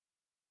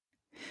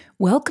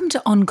Welcome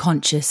to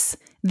Unconscious.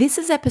 This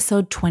is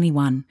episode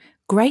 21,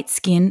 Great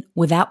Skin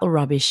Without the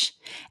Rubbish,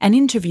 an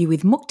interview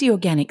with Mukti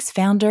Organics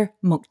founder,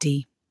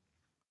 Mukti.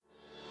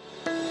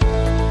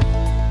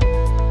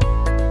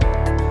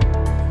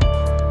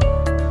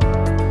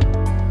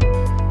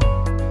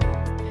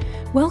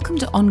 Welcome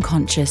to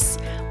Unconscious.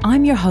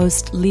 I'm your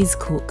host, Liz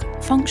Cook,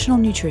 functional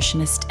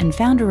nutritionist and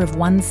founder of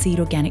One Seed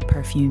Organic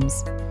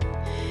Perfumes.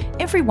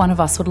 Every one of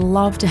us would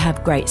love to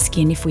have great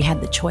skin if we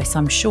had the choice,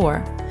 I'm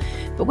sure.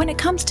 But when it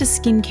comes to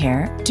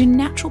skincare, do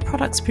natural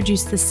products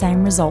produce the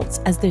same results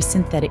as their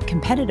synthetic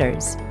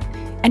competitors?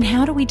 And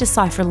how do we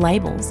decipher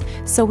labels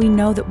so we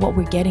know that what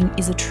we're getting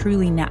is a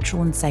truly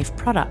natural and safe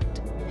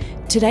product?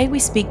 Today we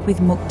speak with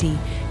Mukti,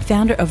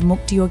 founder of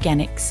Mukti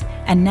Organics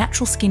and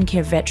natural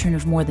skincare veteran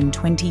of more than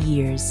 20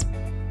 years.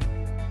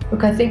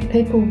 Look, I think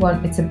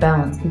it's a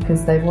balance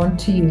because they want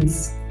to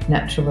use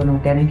natural and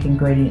organic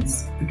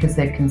ingredients because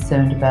they're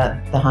concerned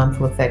about the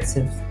harmful effects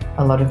of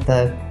a lot of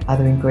the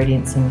other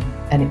ingredients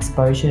and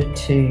exposure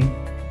to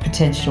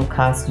potential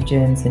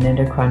carcinogens and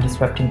endocrine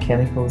disrupting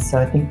chemicals. So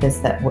I think there's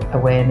that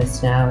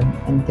awareness now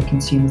and the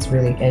consumer's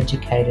really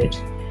educated.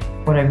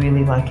 What I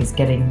really like is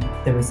getting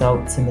the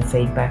results and the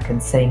feedback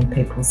and seeing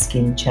people's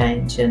skin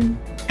change and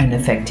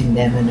affecting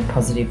them in a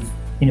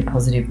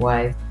positive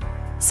way.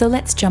 So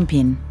let's jump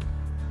in.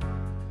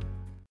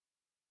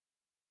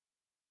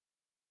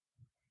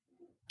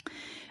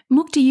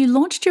 Mukti, you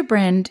launched your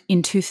brand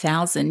in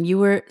 2000. You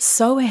were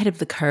so ahead of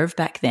the curve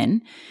back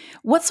then.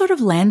 What sort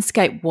of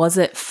landscape was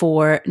it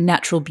for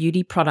natural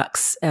beauty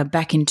products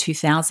back in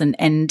 2000,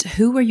 and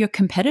who were your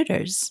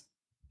competitors?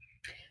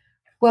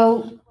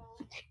 Well,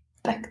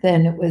 back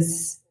then it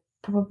was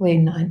probably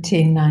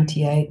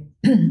 1998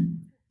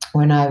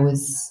 when I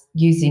was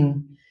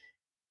using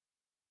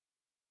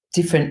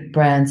different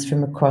brands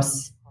from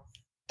across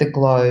the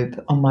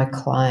globe on my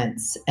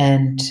clients,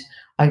 and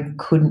I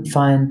couldn't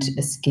find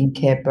a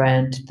skincare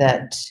brand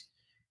that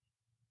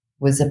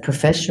was a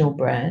professional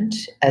brand,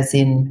 as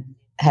in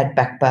had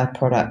back bar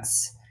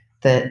products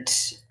that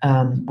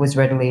was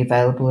readily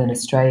available in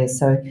Australia.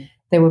 So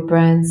there were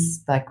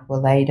brands like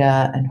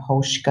Weleda and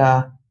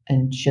Holshka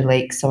and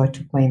Gelique, so I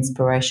took my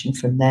inspiration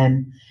from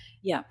them.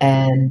 Yeah.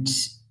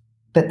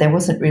 But there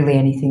wasn't really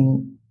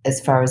anything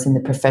as far as in the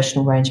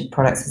professional range of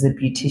products as a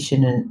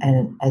beautician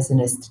and as an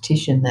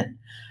esthetician that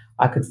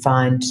I could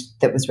find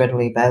that was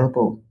readily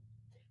available.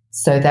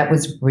 So that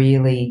was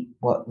really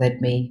what led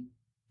me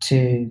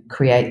to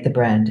create the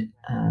brand,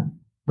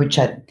 which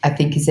I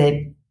think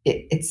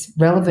it's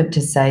relevant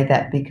to say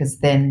that because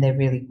then there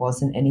really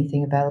wasn't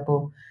anything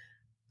available.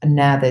 And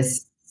now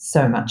there's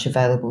so much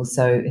available,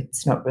 so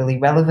it's not really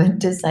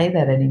relevant to say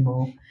that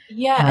anymore.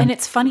 Yeah, and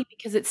it's funny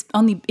because it's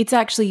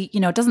actually,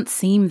 it doesn't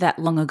seem that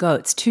long ago.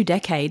 It's 2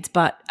 decades,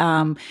 but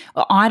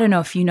I don't know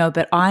if you know,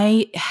 but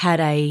I had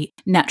a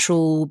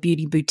natural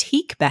beauty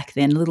boutique back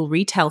then, a little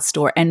retail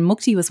store, and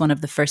Mukti was one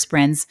of the first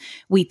brands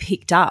we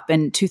picked up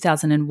in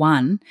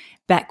 2001,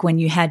 back when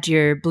you had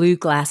your blue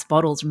glass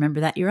bottles. Remember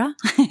that era?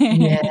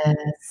 Yes,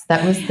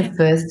 that was the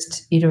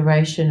first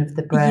iteration of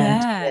the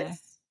brand. Yeah. Yes.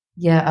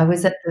 Yeah, I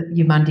was at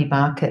the Umundi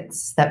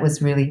markets. That was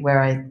really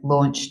where I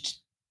launched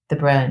the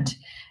brand.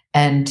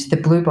 And the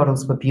blue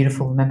bottles were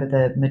beautiful. Remember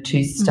the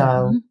Matisse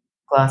style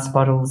glass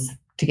bottles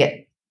to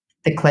get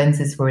the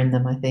cleansers were in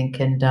them, I think.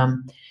 And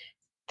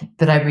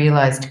but I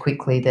realised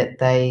quickly that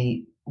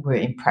they were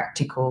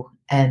impractical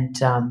and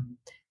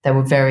they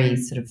were very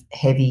sort of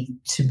heavy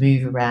to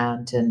move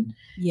around. And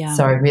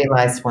so I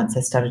realised once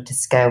I started to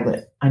scale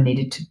that I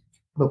needed to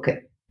look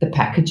at the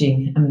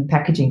packaging. I mean,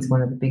 packaging is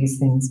one of the biggest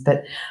things.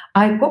 But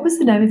what was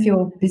the name of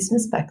your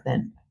business back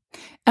then?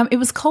 It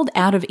was called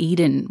Out of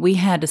Eden. We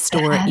had a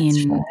store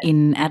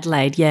in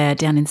Adelaide,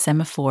 down in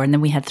Semaphore, and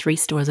then we had 3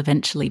 stores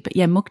eventually. But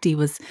Mukti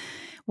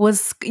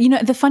was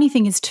the funny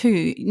thing is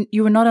too,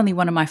 you were not only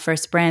one of my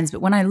first brands, but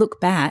when I look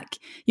back,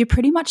 you're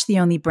pretty much the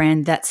only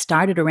brand that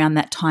started around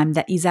that time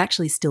that is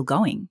actually still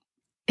going.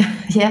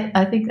 Yeah,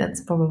 I think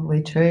that's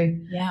probably true.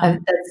 Yeah,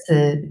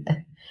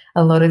 that's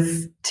a lot of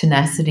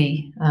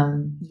tenacity. I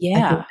think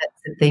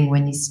that's the thing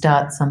when you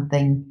start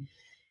something.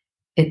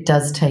 It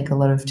does take a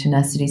lot of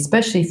tenacity,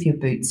 especially if you're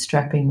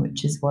bootstrapping,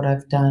 which is what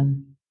I've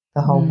done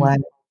the whole way.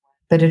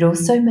 But it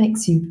also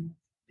makes you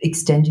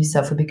extend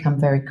yourself and become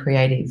very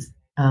creative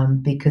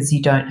because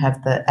you don't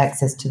have the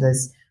access to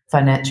those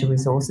financial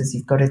resources.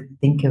 You've got to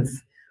think of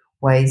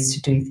ways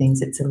to do things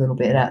that's a little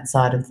bit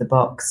outside of the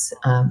box.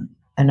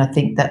 And I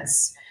think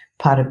that's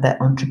part of that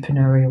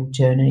entrepreneurial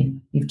journey.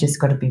 You've just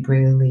got to be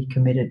really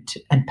committed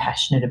and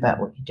passionate about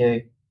what you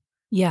do.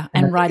 Yeah,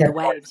 and ride the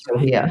waves.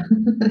 Right? Yeah.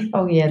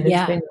 Oh, yeah,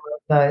 there's been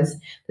those.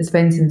 There's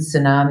been some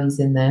tsunamis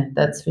in there,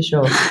 that's for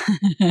sure.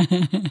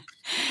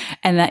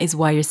 And that is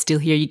why you're still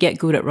here. You get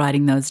good at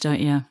riding those, don't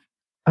you?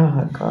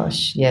 Oh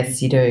gosh,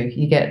 yes, you do.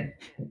 You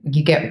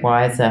get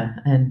wiser,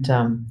 and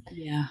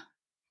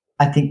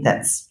I think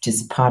that's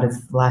just part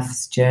of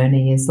life's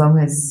journey. As long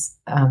as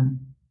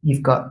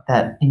you've got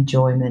that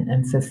enjoyment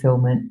and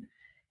fulfillment,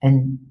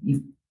 and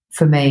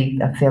for me,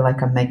 I feel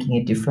like I'm making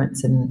a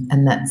difference,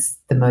 and that's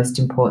the most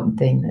important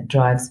thing that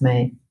drives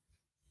me.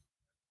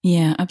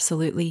 Yeah,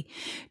 absolutely.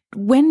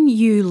 When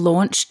you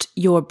launched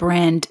your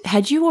brand,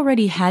 had you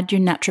already had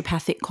your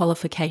naturopathic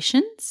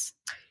qualifications?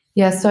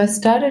 Yeah, so I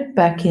started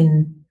back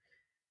in,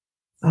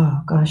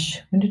 oh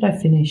gosh, when did I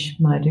finish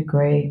my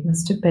degree? It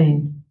must have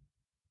been,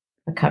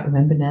 I can't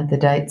remember now the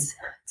dates.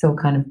 It's all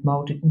kind of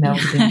melded in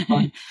Yeah.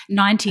 one.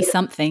 90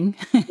 something.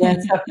 Yeah,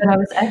 so but I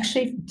was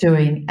actually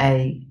doing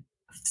a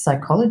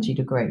psychology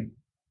degree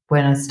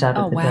when I Oh,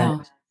 started the brand.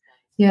 wow.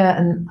 Yeah,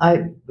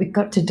 and we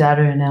got to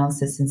data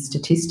analysis and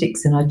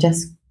statistics, and I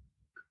just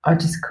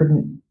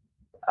couldn't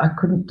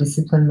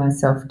discipline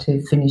myself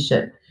to finish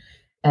it.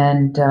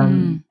 And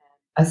Mm.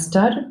 I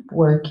started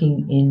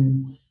working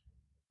in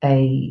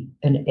a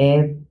an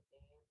air.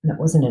 And it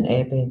wasn't an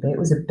Airbnb. It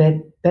was a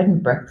bed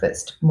and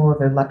breakfast, more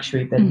of a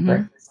luxury bed and Mhm.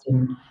 breakfast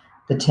in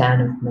the town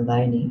of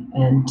Mullaney,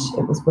 and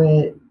it was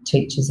where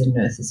teachers and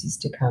nurses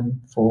used to come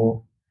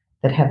for.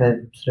 They'd have a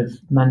sort of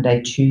Monday,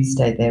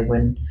 Tuesday there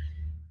when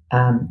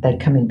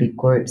they'd come in big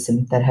groups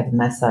and they'd have a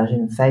massage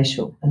and a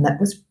facial, and that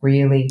was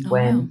really Oh,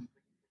 wow.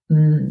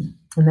 when,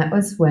 and that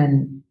was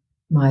when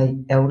my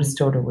eldest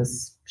daughter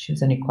she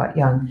was only quite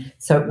young,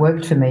 so it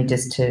worked for me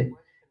just to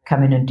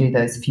come in and do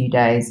those few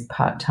days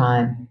part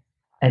time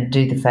and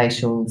do the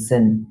facials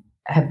and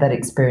have that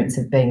experience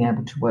of being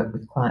able to work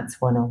with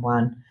clients one on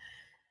one.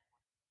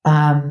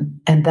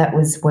 And that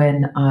was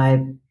when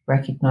I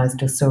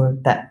recognised or saw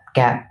that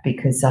gap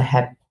because I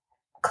had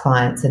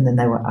clients and then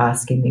they were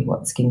asking me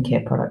what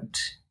skincare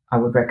product I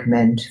would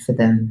recommend for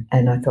them.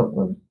 And I thought,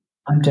 well,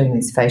 I'm doing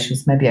these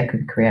facials, maybe I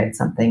could create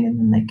something and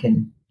then they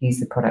can use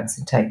the products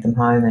and take them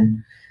home.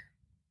 And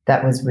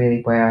that was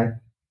really where I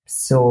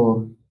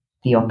saw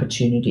the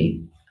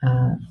opportunity.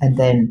 And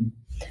then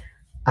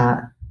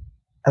uh,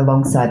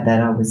 alongside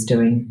that, I was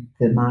doing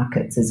the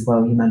markets as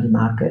well, your Monday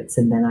markets.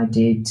 And then I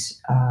did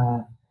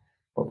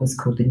what was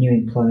called the New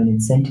Employment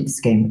Incentive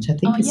Scheme, which I Oh,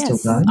 think is still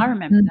yes. I going.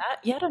 remember that.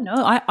 Yeah, I don't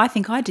know. I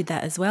think I did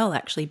that as well,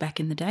 actually, back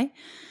in the day.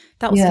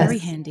 That was very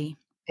Yes, handy.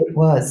 it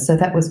was. So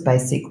that was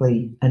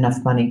basically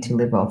enough money to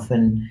live off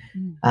and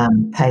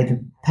Mm.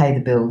 pay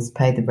the bills,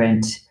 pay the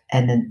rent,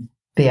 and then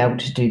be able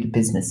to do the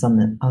business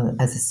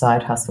as a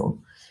side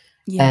hustle.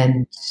 Yeah.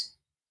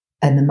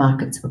 And the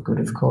markets were good,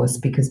 of course,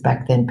 because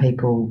back then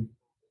people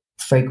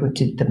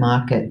frequented the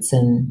markets,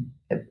 and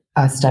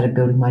I started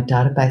building my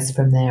database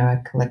from there.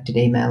 I collected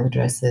email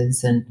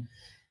addresses, and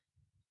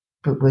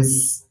it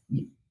was,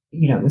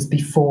 it was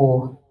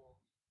before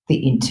the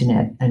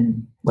internet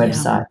and Yeah.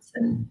 websites,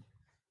 and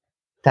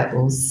that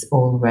was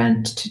all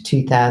around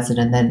 2000.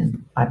 And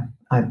then I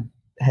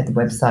had the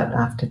website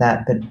after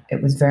that, but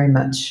it was very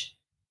much,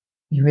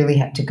 you really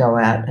had to go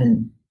out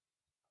and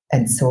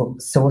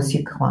source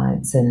your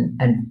clients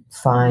and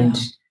find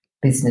Yeah.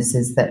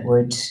 businesses that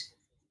would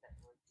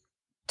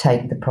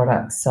take the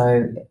product.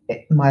 So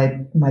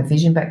my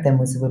vision back then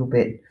was a little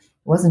bit,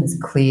 wasn't as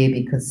clear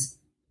because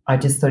I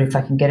just thought if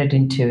I can get it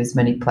into as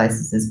many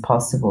places as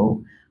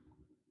possible.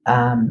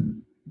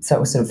 So it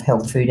was sort of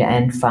health food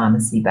and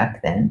pharmacy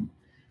back then.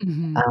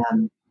 Mhm.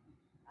 Um,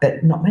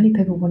 but not many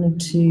people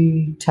wanted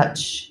to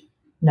touch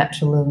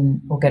natural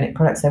and organic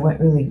products. They weren't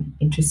really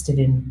interested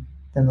in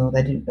them, or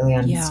they didn't really Yeah.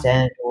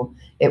 understand, or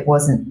it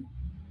wasn't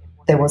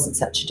there wasn't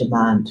such a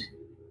demand.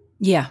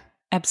 Yeah,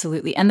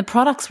 absolutely. And the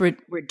products were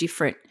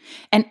different.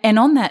 And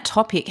on that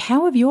topic,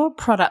 how have your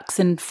products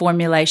and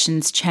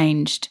formulations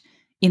changed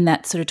in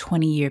that sort of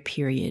 20-year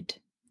period?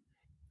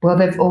 Well,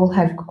 they've all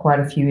had quite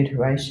a few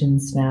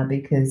iterations now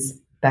because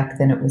back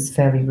then it was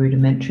fairly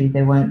rudimentary.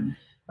 There weren't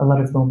a lot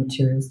of raw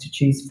materials to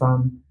choose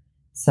from,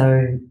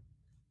 so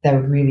they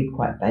were really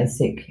quite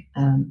basic.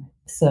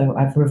 So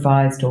I've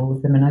revised all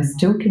of them, and I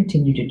still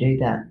continue to do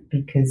that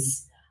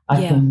because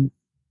I Yeah. can.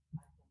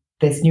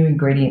 There's new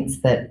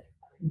ingredients that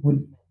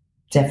would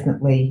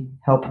definitely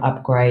help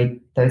upgrade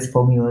those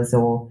formulas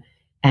or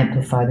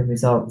amplify the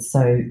results.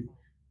 So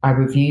I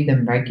review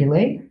them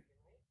regularly,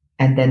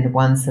 and then the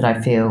ones that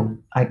I feel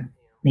I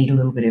need a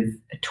little bit of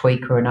a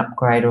tweak or an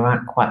upgrade or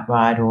aren't quite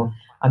right, or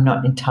I'm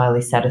not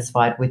entirely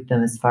satisfied with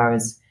them as far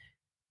as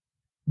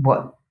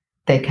what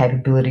their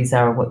capabilities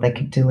are or what they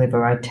could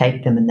deliver, I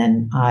take them and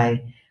then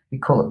we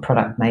call it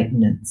product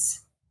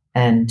maintenance,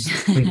 and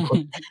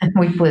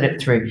we put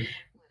it through.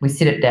 We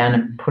sit it down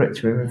and put it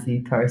through a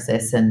review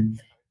process,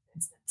 and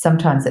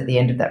sometimes at the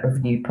end of that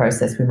review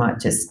process, we might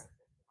just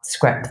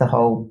scrap the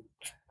whole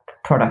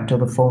product or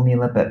the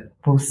formula, but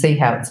we'll see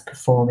how it's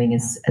performing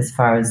as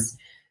far as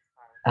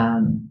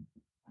um,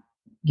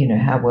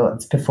 how well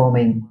it's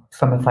performing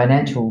from a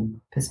financial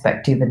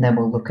perspective, and then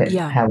we'll look at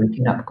Yeah. how we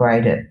can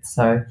upgrade it.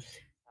 So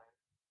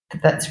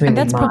that's And really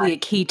that's my probably a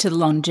key to the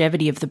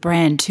longevity of the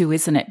brand too,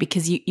 isn't it?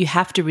 Because you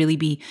have to really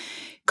be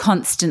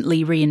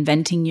constantly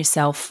reinventing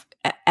yourself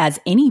as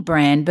any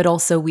brand, but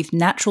also with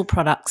natural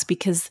products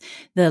because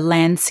the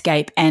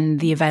landscape and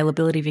the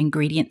availability of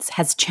ingredients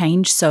has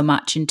changed so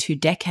much in 2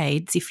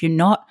 decades. If you're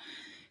not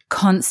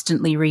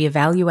constantly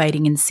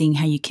reevaluating and seeing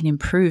how you can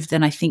improve,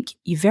 then I think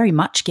you very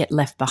much get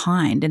left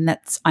behind. And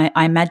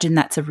I imagine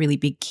that's a really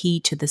big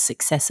key to the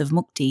success of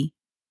Mukti.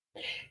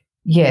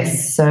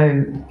 Yes,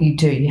 so you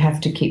do. You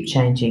have to keep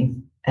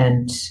changing,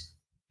 and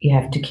you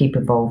have to keep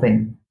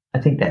evolving. I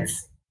think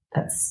that's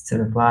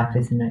sort of life,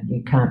 isn't it?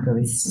 You can't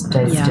really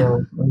stay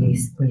still when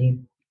you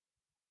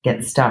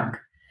get stuck.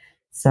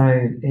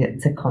 So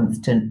it's a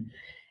constant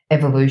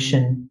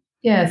evolution.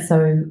 Yeah,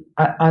 so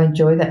I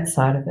enjoy that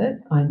side of it.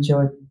 I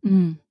enjoy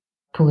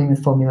pulling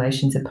the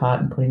formulations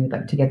apart and putting them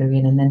back together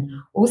again, and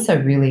then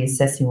also really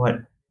assessing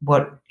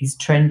what is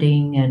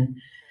trending.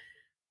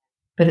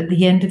 But at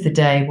the end of the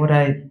day, what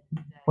I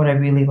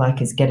really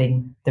like is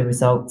getting the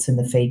results and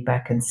the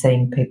feedback and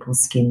seeing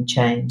people's skin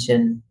change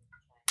and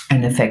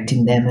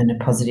affecting them in a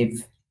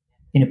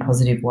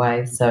positive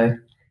way. So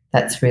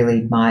that's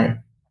really my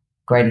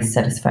greatest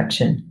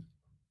satisfaction.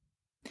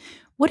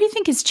 What do you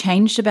think has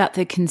changed about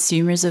the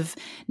consumers of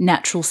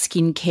natural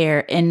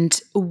skincare, and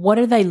what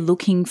are they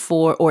looking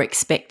for or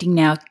expecting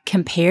now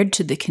compared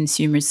to the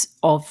consumers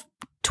of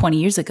 20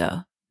 years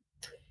ago?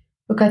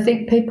 Look, I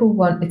think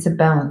it's a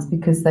balance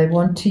because they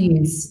want to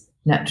use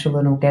natural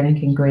and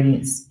organic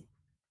ingredients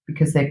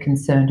because they're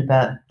concerned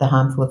about the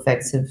harmful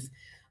effects of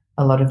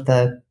a lot of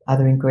the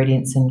other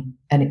ingredients and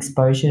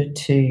exposure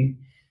to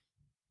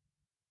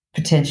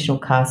potential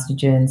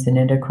carcinogens and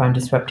endocrine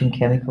disrupting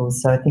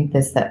chemicals. So I think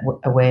there's that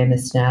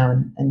awareness now,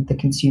 and the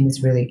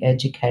consumer's really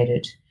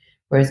educated,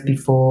 whereas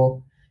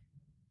before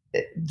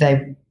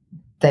they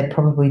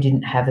probably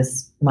didn't have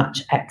as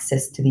much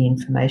access to the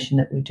information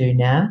that we do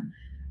now.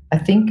 I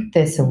think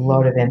there's a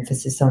lot of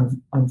emphasis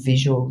on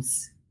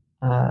visuals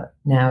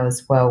now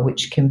as well,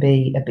 which can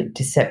be a bit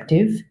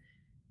deceptive,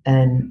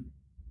 and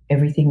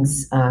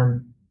everything's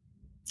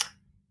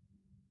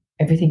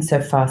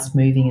so fast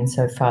moving and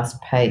so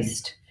fast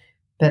paced.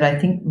 But I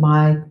think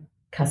my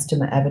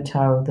customer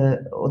avatar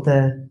or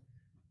the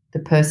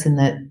person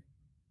that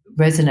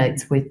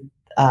resonates with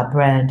our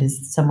brand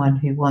is someone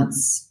who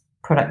wants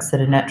products that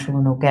are natural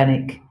and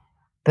organic,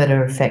 but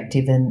are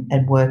effective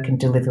and work and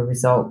deliver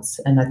results.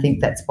 And I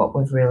think that's what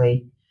we've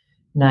really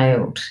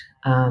nailed.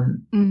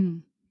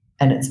 And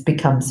it's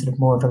become sort of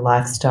more of a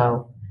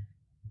lifestyle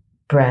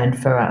brand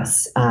for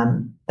us.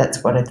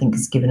 That's what I think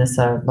has given us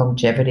our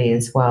longevity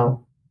as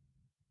well.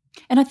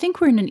 And I think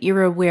we're in an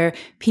era where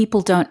people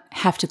don't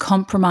have to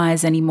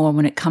compromise anymore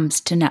when it comes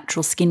to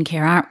natural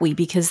skincare, aren't we?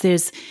 Because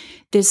there's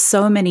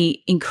so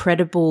many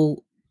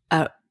incredible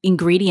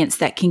ingredients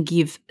that can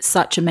give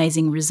such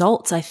amazing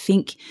results. I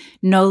think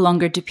no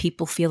longer do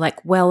people feel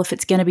like, well, if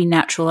it's going to be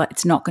natural,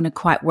 it's not going to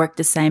quite work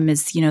the same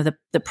as,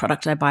 the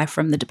product I buy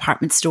from the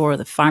department store or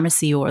the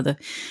pharmacy or the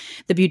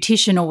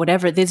beautician or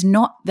whatever. There's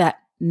not that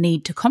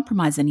need to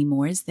compromise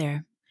anymore, is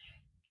there?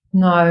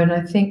 No, and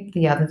I think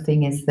the other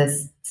thing is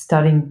there's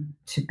starting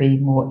to be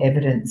more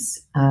evidence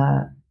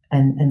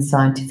and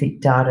scientific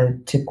data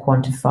to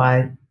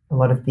quantify a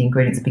lot of the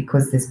ingredients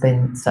because there's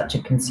been such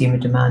a consumer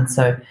demand.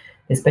 So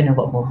there's been a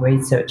lot more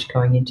research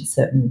going into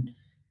certain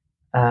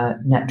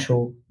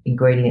natural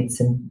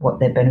ingredients and what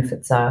their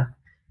benefits are.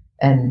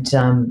 And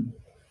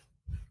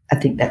I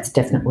think that's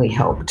definitely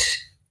helped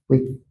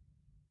with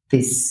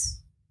this.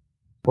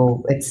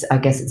 Well, I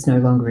guess it's no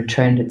longer a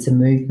trend, it's a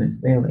movement,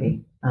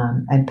 really.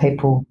 And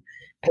people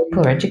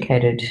are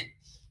educated.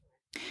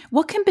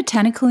 What can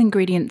botanical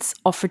ingredients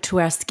offer to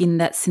our skin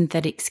that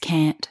synthetics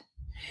can't?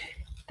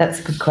 That's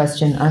a good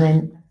question. I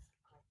mean,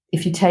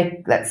 if you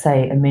take, let's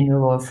say, a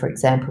mineral oil, for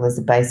example, as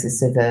a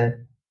basis of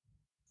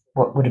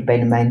what would have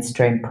been a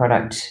mainstream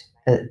product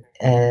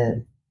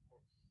 20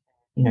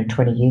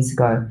 years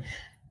ago,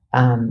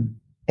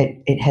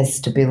 it has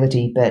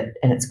stability,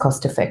 and it's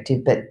cost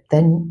effective. But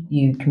then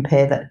you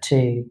compare that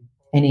to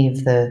any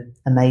of the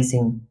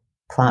amazing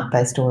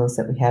plant-based oils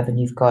that we have, and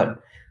you've got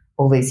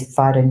all these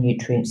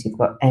phytonutrients, you've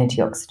got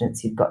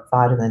antioxidants, you've got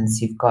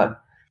vitamins, you've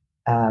got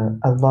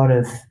a lot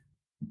of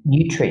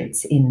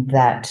nutrients in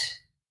that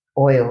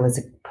oil as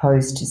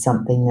opposed to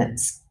something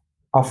that's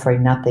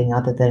offering nothing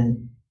other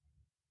than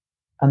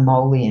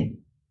emollient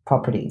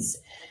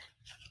properties.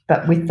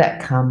 But with that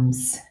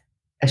comes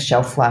a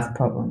shelf life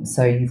problem.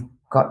 So you've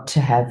got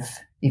to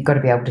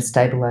be able to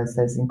stabilize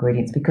those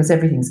ingredients because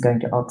everything's going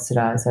to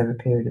oxidize over a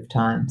period of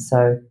time.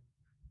 So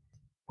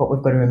what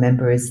we've got to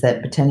remember is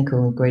that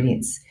botanical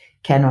ingredients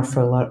can offer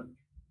a lot,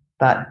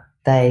 but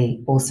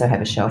they also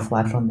have a shelf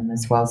life on them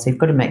as well. So you've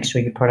got to make sure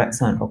your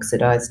products aren't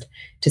oxidized.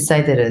 To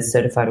say that a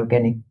certified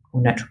organic or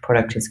natural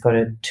product has got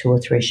a 2 or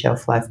 3 year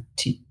shelf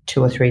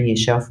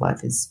life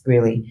is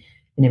really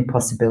an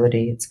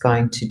impossibility. It's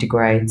going to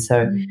degrade.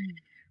 So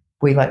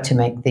we like to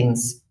make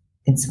things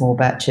in small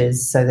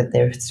batches so that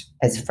they're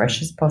as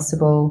fresh as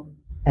possible.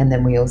 And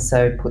then we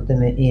also put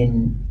them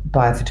in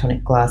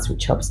biophotonic glass,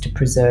 which helps to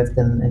preserve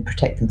them and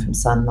protect them from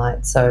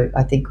sunlight. So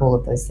I think all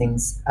of those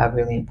things are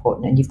really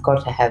important. And you've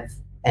got to have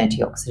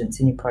antioxidants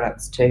in your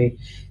products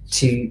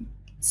to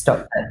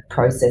stop that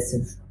process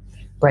of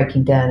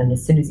breaking down. And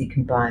as soon as you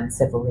combine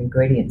several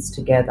ingredients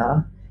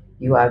together,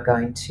 you are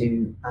going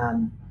to,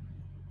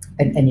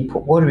 and you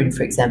put water in,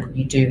 for example,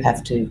 you do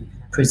have to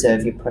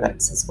preserve your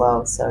products as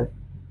well. So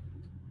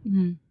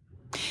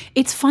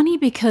it's funny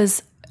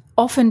because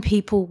often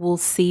people will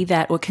see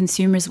that, or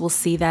consumers will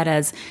see that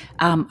as,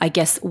 I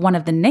guess, one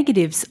of the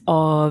negatives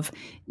of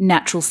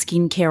natural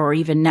skincare or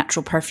even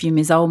natural perfume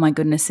is, oh my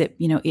goodness, it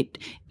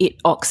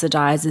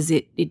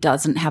oxidizes, it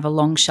doesn't have a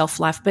long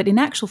shelf life. But in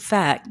actual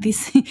fact,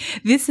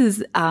 this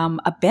is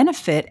a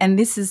benefit, and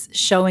this is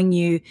showing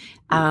you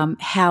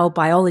how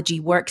biology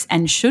works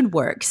and should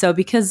work. So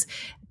because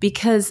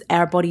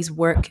our bodies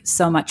work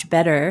so much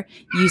better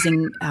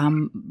using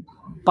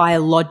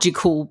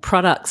biological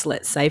products,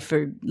 let's say,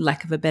 for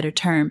lack of a better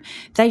term,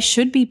 they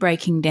should be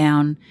breaking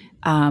down,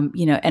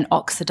 and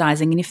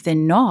oxidizing. And if they're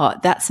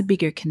not, that's a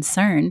bigger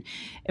concern.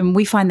 And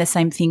we find the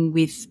same thing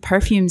with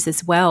perfumes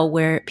as well,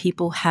 where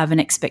people have an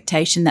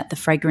expectation that the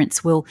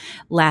fragrance will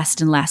last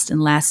and last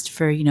and last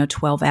for,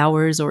 12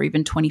 hours or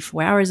even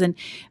 24 hours. And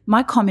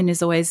my comment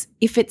is always,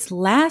 if it's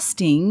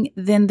lasting,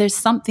 then there's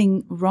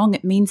something wrong.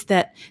 It means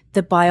that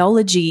the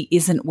biology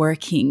isn't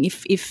working.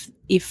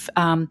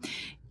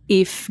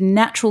 If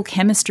natural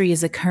chemistry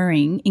is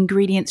occurring,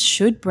 ingredients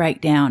should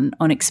break down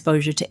on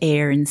exposure to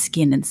air and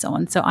skin and so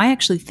on. So I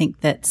actually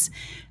think that's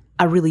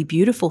a really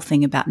beautiful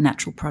thing about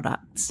natural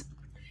products.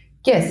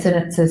 Yes, and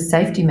it's a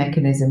safety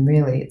mechanism,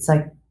 really. It's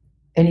like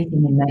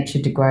anything in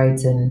nature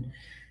degrades and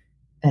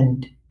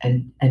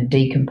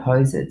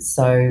decomposes.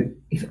 So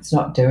if it's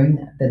not doing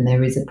that, then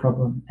there is a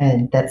problem.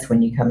 And that's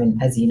when you come in,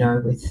 as you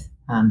know, with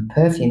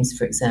perfumes,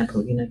 for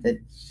example, the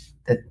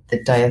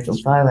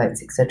diethyl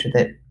phthalates, etc.,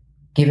 that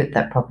give it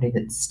that property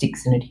that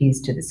sticks and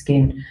adheres to the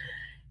skin,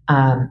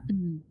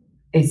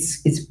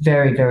 is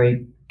very,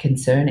 very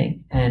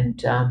concerning.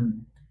 And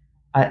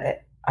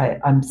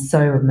I'm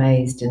so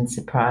amazed and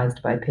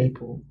surprised by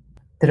people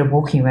that are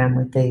walking around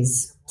with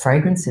these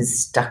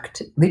fragrances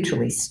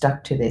literally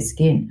stuck to their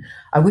skin.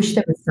 I wish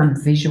there was some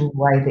visual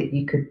way that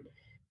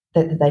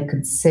they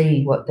could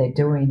see what they're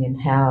doing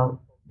and how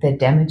they're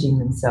damaging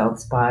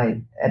themselves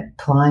by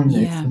applying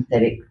these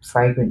synthetic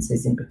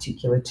fragrances in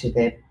particular to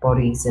their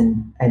bodies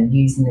and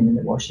using them in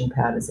the washing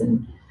powders,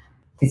 and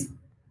this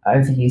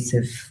overuse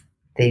of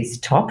these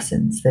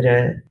toxins that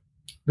are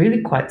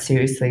really quite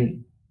seriously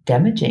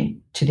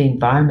damaging to the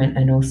environment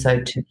and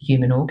also to the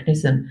human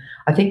organism.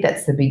 I think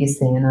that's the biggest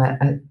thing,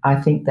 and I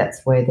think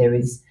that's where there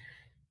is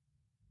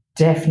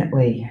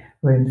definitely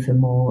room for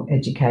more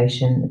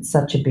education. It's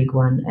such a big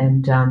one,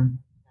 and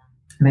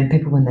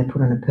people, when they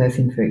put on a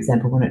perfume, for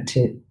example, want it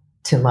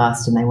to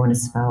last, and they want to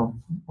smell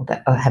or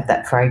have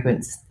that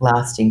fragrance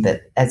lasting.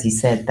 But as you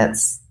said,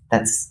 that's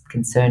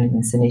concerning.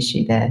 There's an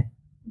issue there,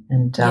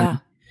 and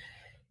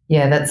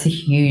that's a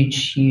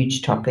huge,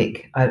 huge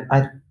topic.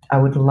 I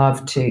would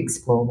love to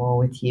explore more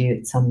with you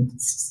at some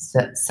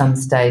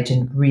stage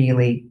and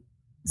really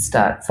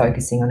start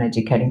focusing on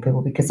educating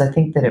people, because I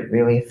think that it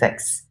really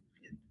affects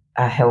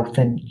our health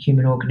and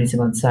human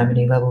organism on so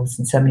many levels,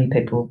 and so many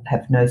people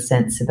have no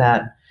sense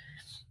about,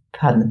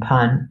 pardon the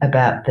pun,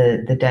 about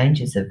the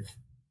dangers of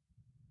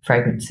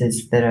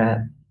fragrances that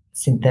are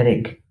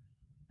synthetic.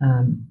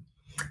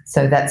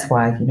 So that's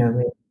why,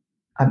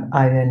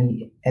 I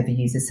only ever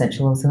use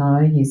essential oils, and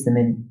I only use them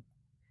in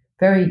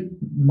very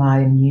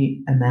minute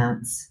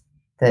amounts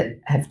that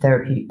have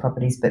therapeutic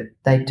properties, but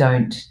they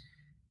don't,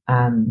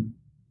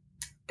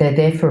 they're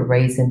there for a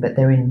reason, but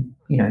they're in,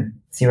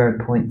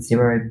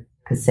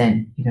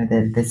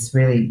 0.0%. There's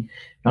really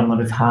not a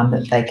lot of harm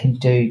that they can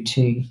do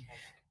to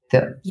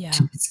the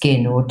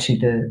skin or to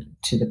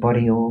the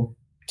body or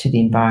to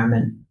the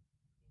environment.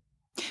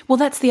 Well,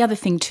 that's the other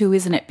thing too,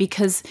 isn't it?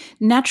 Because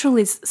natural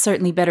is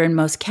certainly better in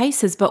most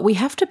cases, but we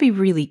have to be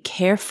really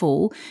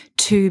careful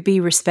to be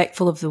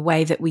respectful of the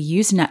way that we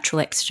use natural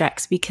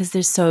extracts, because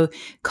they're so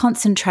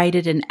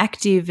concentrated and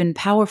active and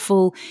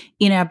powerful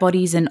in our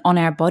bodies and on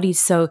our bodies.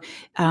 So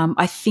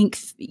I think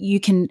you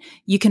can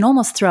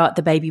almost throw out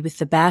the baby with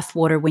the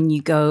bathwater when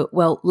you go,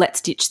 well, let's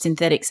ditch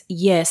synthetics.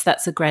 Yes,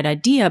 that's a great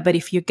idea, but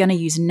if you're going to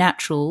use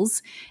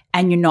naturals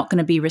and you're not going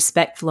to be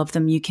respectful of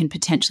them, you can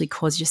potentially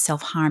cause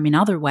yourself harm in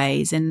other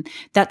ways. And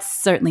that's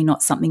certainly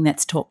not something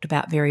that's talked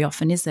about very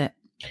often, is it?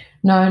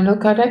 No,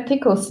 look, I don't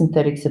think all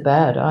synthetics are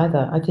bad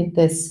either. I think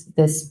there's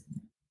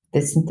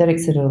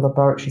synthetics that are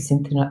laboratory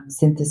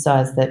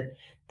synthesized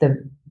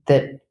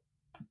that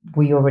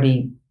we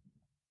already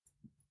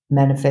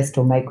manifest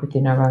or make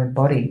within our own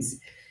bodies.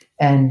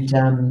 And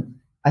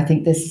I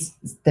think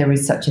there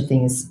is such a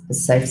thing as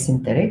safe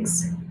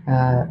synthetics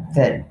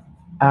that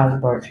are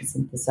laboratory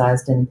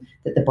synthesized and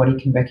that the body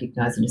can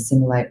recognize and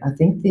assimilate. I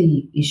think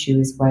the issue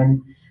is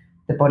when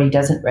the body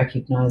doesn't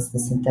recognize the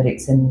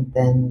synthetics and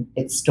then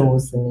it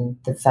stores them in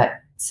the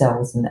fat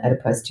cells and the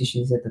adipose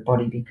tissues of the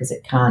body because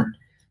it can't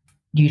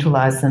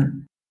utilize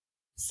them.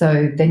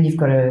 So then you've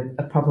got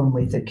a problem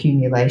with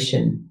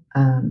accumulation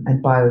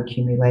and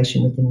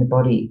bioaccumulation within the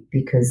body,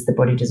 because the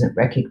body doesn't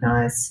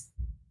recognize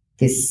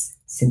this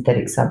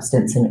synthetic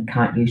substance and it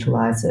can't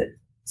utilize it.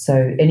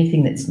 So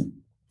anything that's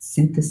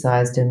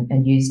synthesized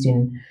and used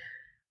in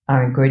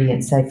our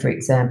ingredients, say, for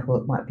example,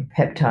 it might be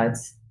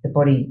peptides, the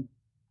body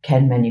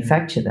can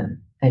manufacture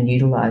them and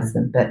utilize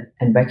them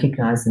and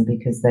recognize them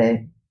because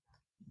their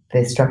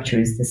structure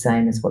is the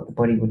same as what the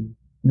body would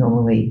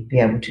normally be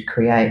able to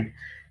create.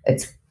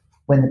 It's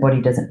when the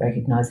body doesn't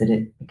recognize it,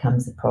 it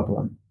becomes a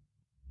problem.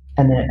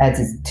 And then it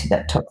adds to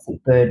that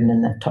toxic burden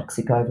and that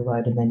toxic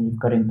overload, and then you've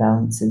got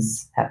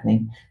imbalances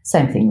happening.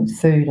 Same thing with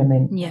food. I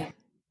mean,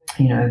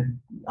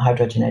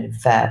 hydrogenated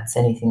fats,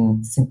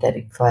 anything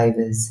synthetic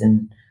flavors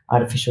and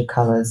artificial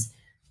colors,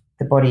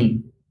 the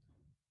body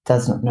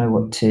does not know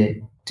what to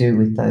do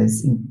with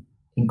those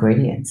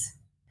ingredients.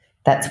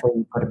 That's where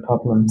you've got a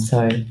problem.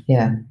 So,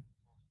 yeah.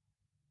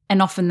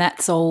 And often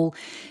that's all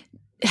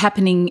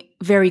happening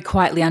very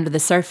quietly under the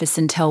surface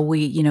until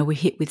we're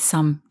hit with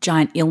some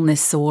giant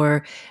illness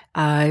or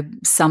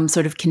some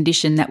sort of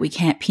condition that we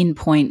can't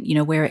pinpoint,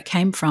 where it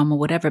came from or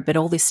whatever. But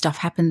all this stuff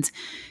happens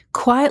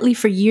quietly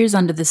for years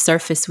under the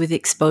surface with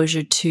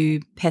exposure to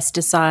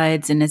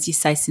pesticides and, as you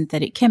say,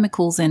 synthetic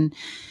chemicals and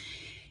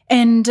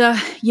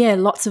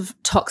lots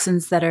of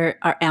toxins that are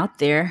out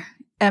there.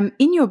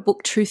 In your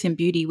book, Truth and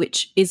Beauty,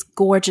 which is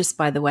gorgeous,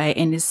 by the way,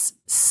 and is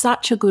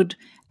such a good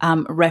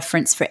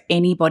reference for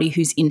anybody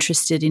who's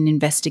interested in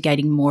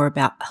investigating more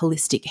about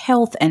holistic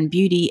health and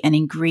beauty and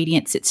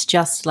ingredients. It's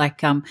just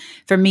like,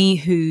 for me,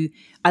 who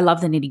I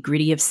love the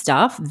nitty-gritty of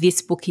stuff,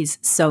 this book is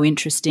so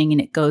interesting and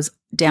it goes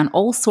down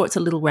all sorts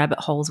of little rabbit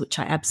holes, which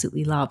I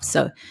absolutely love.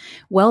 So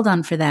well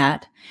done for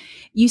that.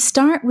 You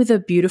start with a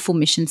beautiful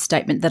mission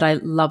statement that I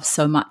love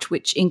so much,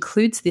 which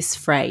includes this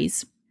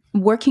phrase: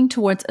 working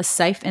towards a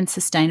safe and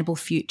sustainable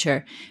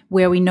future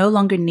where we no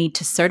longer need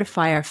to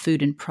certify our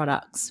food and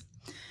products.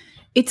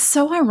 It's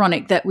so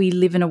ironic that we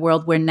live in a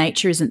world where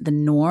nature isn't the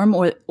norm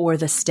or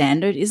the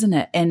standard, isn't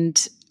it?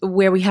 And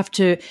where we have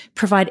to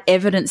provide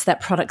evidence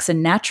that products are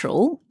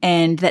natural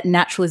and that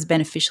natural is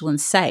beneficial and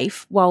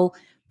safe, while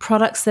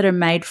products that are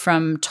made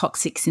from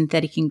toxic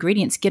synthetic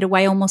ingredients get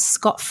away almost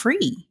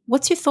scot-free.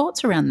 What's your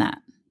thoughts around that?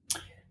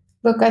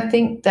 Look, I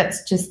think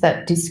that's just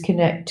that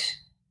disconnect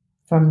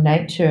from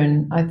nature,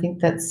 and I think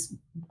that's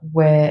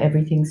where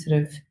everything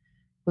sort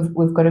of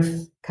we've got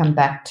to come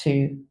back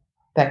to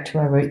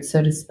our roots,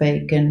 so to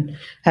speak, and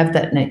have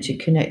that nature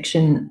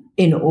connection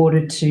in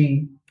order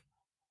to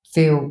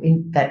feel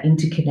that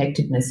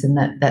interconnectedness and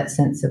that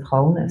sense of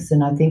wholeness.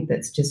 And I think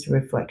that's just a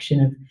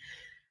reflection of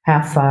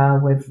how far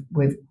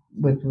we've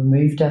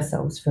removed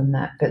ourselves from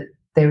that. But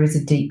there is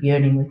a deep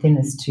yearning within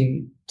us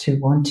to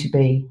want to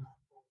be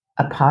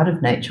a part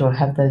of nature or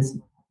have those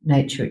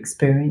nature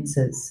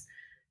experiences.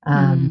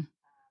 And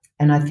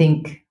I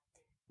think,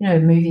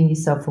 moving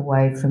yourself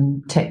away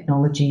from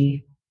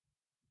technology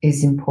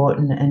is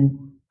important,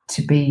 and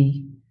to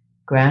be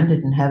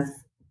grounded and have,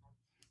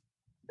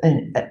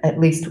 and at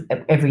least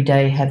every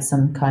day, have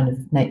some kind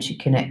of nature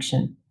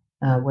connection,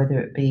 whether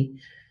it be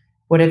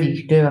whatever you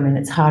could do. I mean,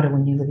 it's harder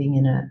when you're living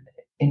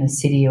in a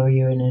city or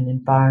you're in an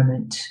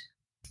environment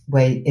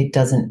where it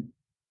doesn't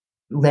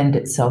lend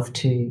itself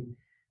to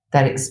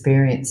that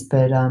experience.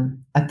 But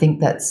I think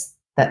that's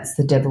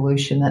the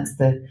devolution, that's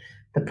the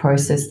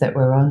process that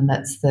we're on,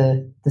 that's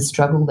the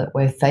struggle that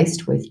we're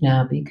faced with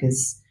now,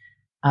 because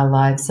our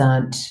lives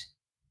aren't,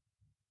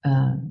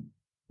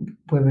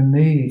 we're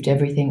removed,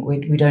 everything,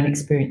 we don't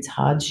experience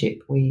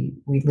hardship. We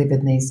live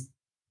in these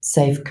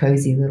safe,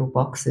 cozy little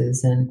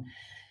boxes,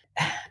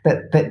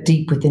 but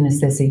deep within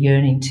us there's a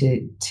yearning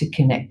to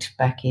connect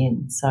back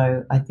in.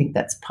 So I think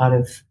that's part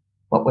of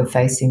what we're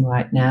facing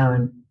right now,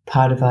 and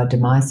part of our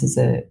demise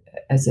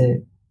as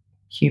a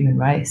human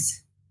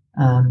race.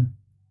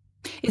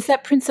 It's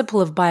that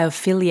principle of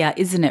biophilia,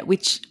 isn't it?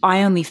 Which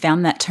I only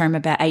found that term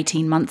about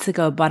 18 months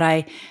ago, but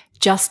I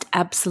just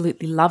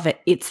absolutely love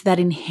it. It's that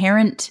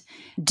inherent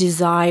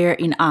desire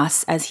in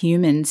us as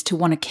humans to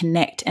want to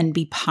connect and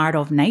be part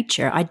of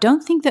nature. I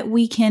don't think that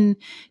we can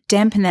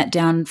dampen that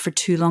down for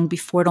too long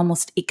before it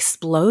almost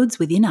explodes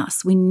within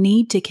us. We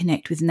need to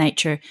connect with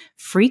nature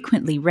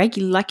frequently,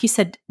 regularly, like you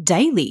said,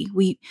 daily.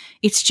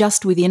 It's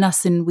just within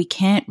us, and we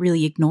can't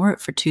really ignore it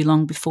for too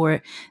long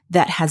before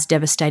that has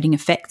devastating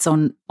effects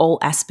on all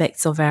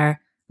aspects of our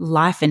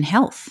life and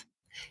health.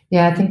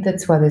 Yeah, I think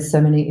that's why there's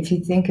so many. If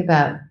you think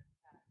about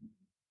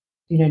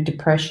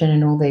depression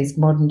and all these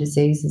modern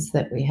diseases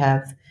that we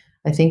have,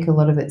 I think a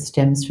lot of it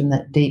stems from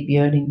that deep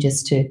yearning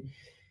just to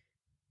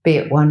be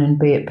at one and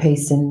be at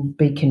peace and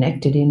be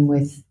connected in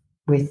with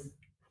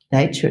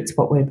nature. It's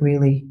what we're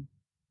really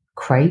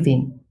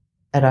craving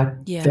at our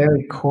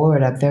very core,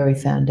 at our very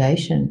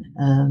foundation.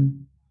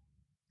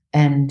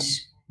 And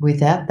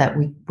without that,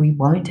 we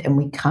won't and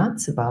we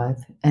can't survive.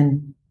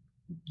 And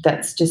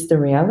that's just the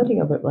reality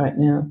of it right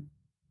now.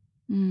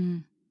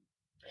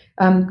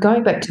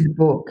 Going back to the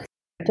book,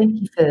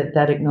 thank you for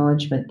that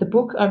acknowledgement. The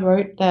book, I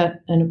wrote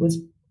that, and it was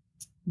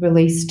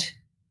released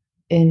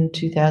in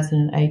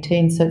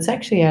 2018, so it's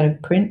actually out of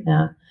print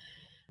now.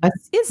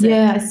 Is it?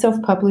 Yeah, I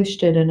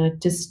self-published it, and I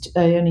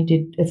only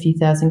did a few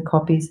thousand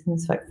copies. I think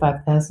it's like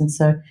 5,000.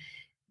 So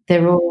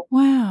they're all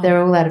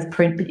out of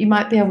print, but you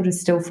might be able to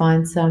still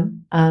find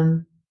some.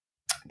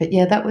 But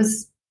yeah,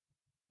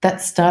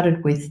 that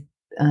started with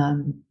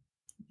the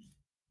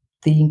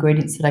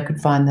ingredients that I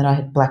could find that I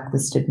had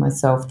blacklisted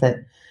myself, that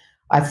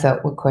I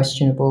felt were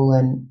questionable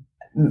and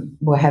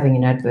were having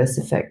an adverse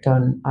effect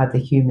on either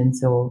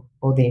humans or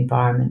the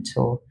environment,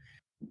 or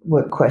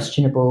were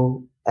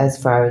questionable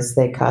as far as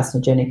their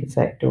carcinogenic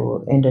effect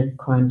or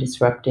endocrine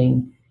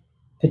disrupting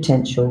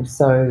potential.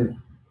 So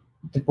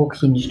the book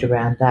hinged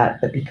around that,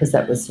 but because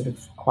that was sort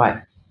of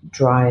quite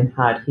dry and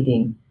hard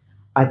hitting,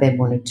 I then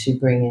wanted to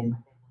bring in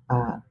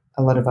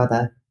a lot of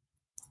other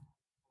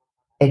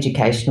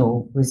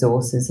educational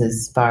resources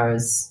as far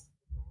as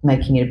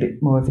making it a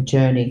bit more of a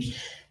journey.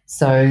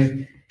 So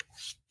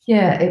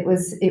yeah, it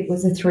was a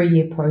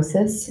 3-year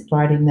process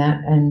writing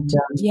that, and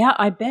yeah,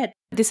 I bet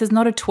this is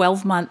not a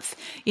 12-month,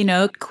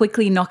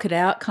 quickly knock it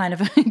out kind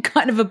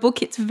of a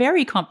book. It's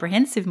very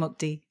comprehensive,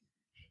 Mukti.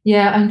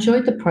 Yeah, I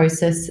enjoyed the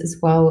process as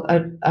well.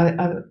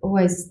 I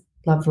always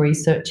love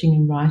researching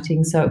and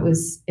writing, so it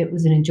was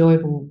an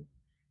enjoyable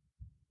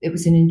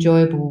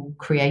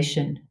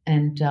creation,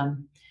 and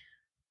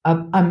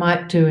I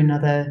might do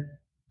another.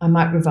 I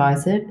might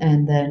revise it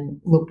and then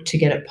look to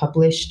get it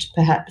published,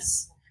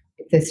 perhaps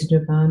if there's a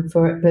demand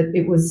for it. But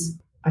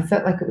I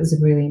felt like it was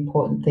a really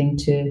important thing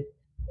to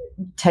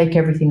take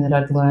everything that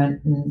I'd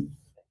learned and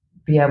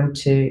be able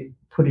to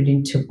put it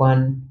into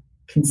one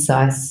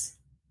concise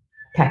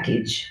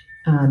package.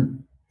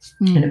 And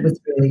it was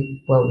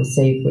really well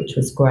received, which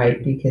was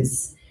great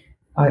because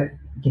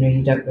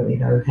you don't really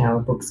know how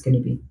a book's going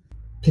to be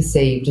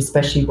perceived,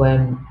 especially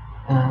when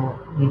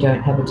you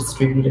don't have a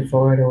distributor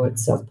for it or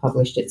it's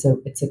self-published. It's a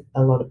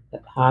lot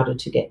harder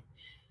to get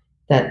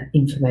that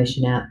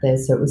information out there.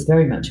 So it was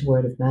very much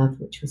word of mouth,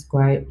 which was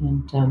great,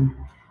 and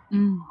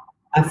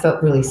I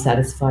felt really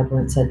satisfied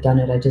once I'd done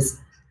it. I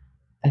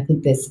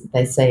think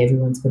they say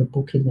everyone's got a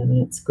book in them,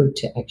 and it's good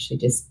to actually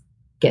just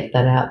get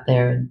that out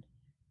there. And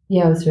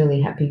yeah, I was really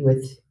happy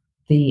with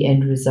the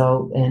end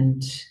result.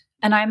 And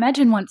I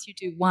imagine once you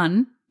do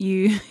one,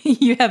 you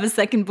you have a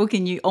second book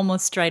and you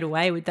almost straight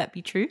away. Would that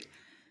be true?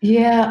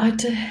 Yeah,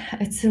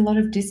 it's a lot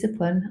of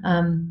discipline.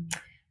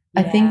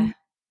 I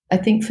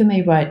think for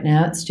me right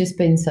now, it's just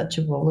been such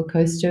a roller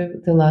coaster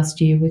the last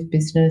year with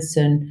business,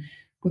 and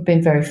we've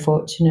been very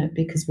fortunate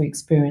because we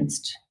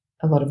experienced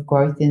a lot of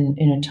growth in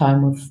a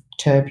time of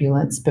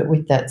turbulence. But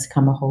with that's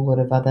come a whole lot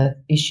of other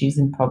issues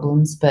and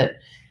problems. But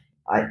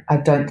I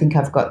don't think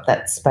I've got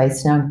that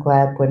space now. I'm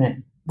glad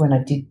when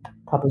I did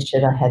publish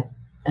it, I had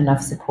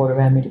enough support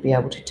around me to be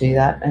able to do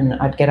that. And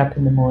I'd get up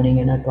in the morning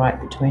and I'd write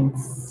between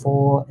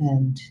 4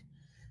 and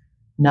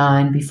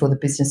 9 before the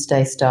business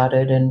day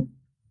started, and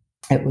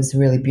it was a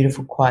really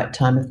beautiful, quiet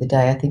time of the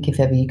day. I think if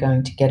ever you're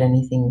going to get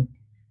anything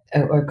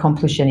or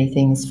accomplish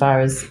anything as far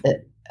as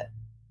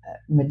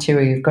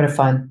material, you've got to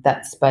find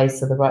that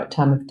space or the right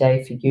time of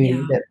day for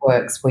you that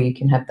works, where you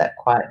can have that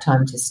quiet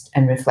time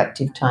and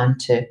reflective time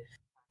to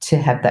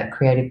have that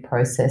creative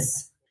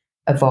process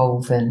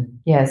evolve. And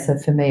yeah, so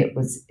for me it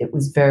was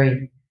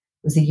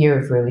a year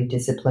of really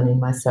disciplining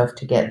myself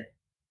to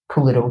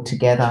pull it all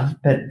together,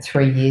 but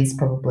 3 years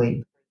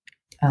probably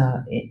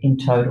in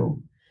total.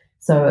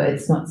 So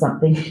it's not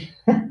something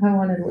I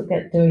want to look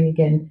at doing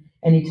again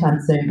anytime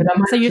soon. But I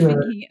might. So you're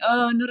thinking,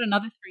 not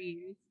another 3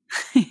 years.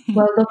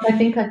 Well, look, I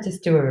think I'd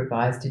just do a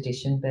revised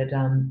edition, but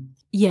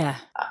yeah,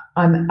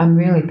 I'm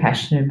really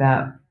passionate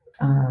about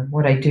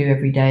what I do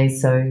every day.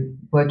 So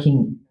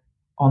working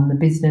on the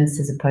business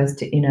as opposed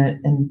to in it,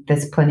 and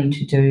there's plenty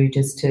to do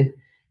just to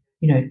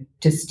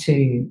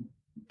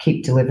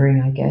keep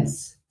delivering, I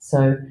guess.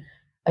 So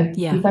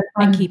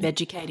and keep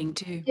educating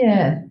too.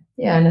 Yeah,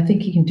 and I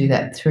think you can do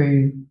that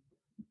through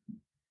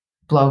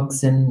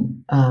blogs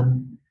and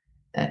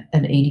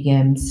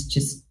EDMs,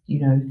 just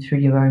through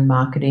your own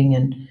marketing.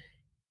 And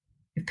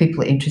if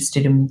people are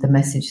interested in the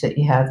message that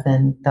you have,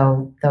 then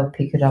they'll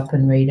pick it up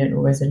and read it or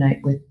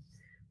resonate with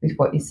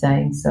what you're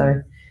saying.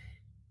 So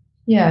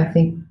yeah, I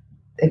think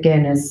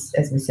again, as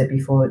we said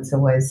before, it's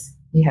always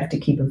you have to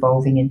keep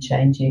evolving and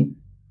changing.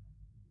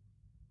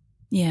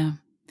 Yeah.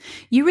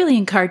 You really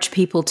encourage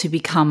people to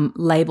become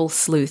label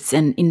sleuths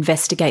and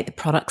investigate the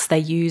products they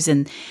use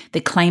and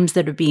the claims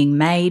that are being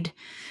made.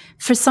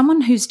 For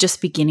someone who's just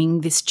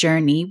beginning this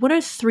journey, what are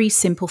 3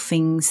 simple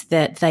things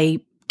that they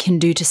can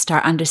do to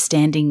start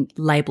understanding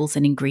labels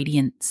and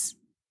ingredients?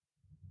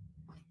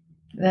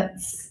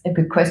 That's a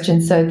good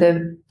question. So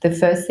the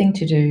first thing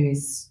to do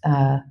is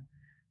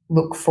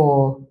look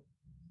for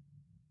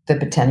the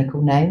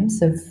botanical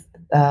names of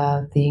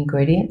the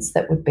ingredients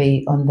that would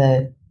be on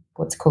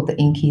what's called the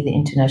INCI, the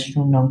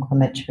International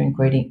Non-Clementia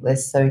Ingredient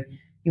List. So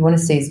you want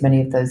to see as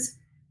many of those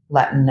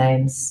Latin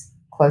names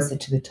closer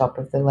to the top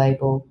of the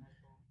label.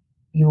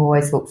 You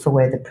always look for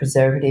where the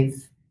preservative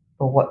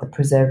or what the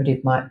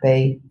preservative might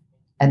be,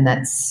 and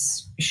that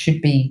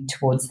should be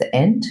towards the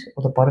end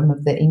or the bottom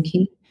of the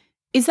INCI.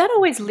 Is that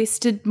always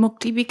listed,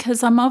 Mukti?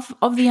 Because I'm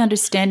of the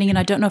understanding, and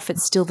I don't know if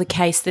it's still the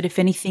case, that if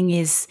anything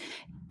is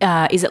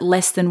it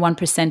less than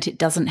 1%, it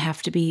doesn't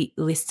have to be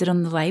listed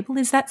on the label.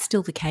 Is that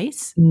still the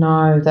case?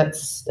 No,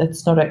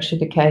 that's not actually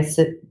the case.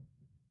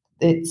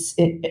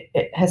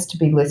 It has to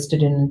be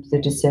listed in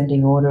the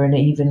descending order, and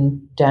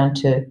even down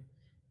to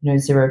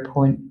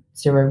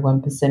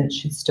 0.01%, it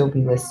should still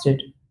be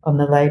listed on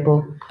the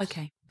label.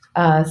 Okay.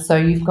 So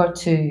you've got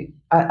to.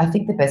 I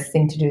think the best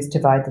thing to do is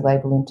divide the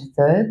label into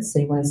thirds. So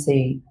you want to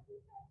see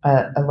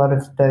a lot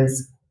of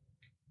those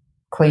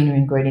cleaner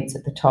ingredients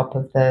at the top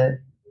of the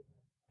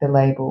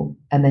label,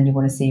 and then you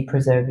want to see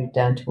preservative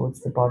down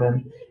towards the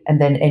bottom, and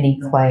then any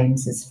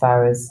claims as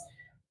far as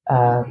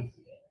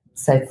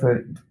say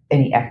for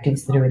any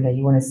actives that are in there,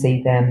 you want to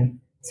see them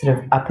sort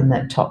of up in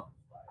that top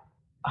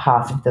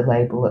half of the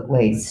label at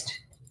least,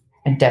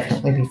 and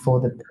definitely before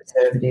the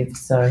preservative.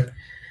 So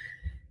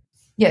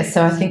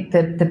so I think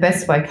that the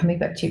best way, coming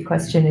back to your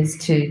question, is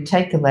to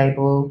take the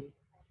label,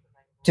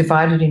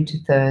 divide it into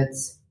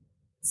thirds,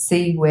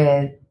 see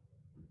where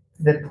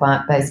the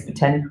plant-based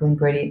botanical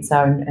ingredients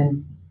are,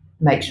 and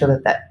make sure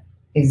that that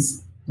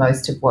is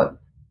most of what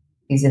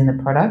is in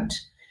the product.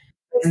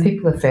 Because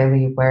people are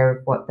fairly aware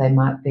of what they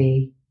might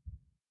be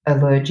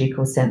allergic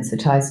or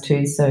sensitized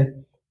to, so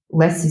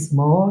less is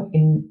more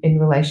in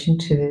relation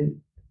to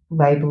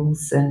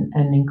labels and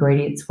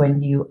ingredients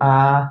when you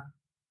are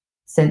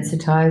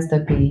sensitized.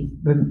 I'd be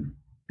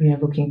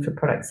looking for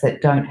products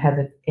that don't have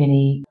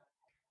any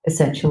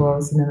essential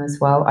oils in them as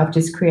well. I've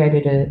just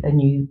created a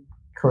new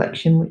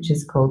collection which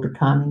is called the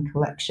Calming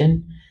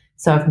Collection.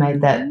 So I've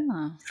made that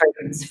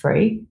fragrance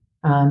free,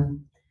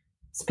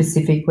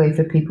 specifically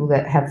for people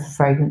that have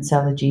fragrance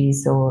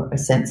allergies or are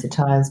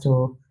sensitized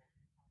or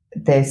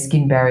their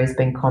skin barrier has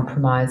been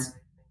compromised.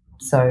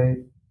 So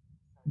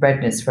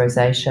redness,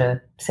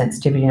 rosacea,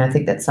 sensitivity, and I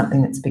think that's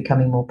something that's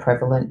becoming more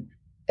prevalent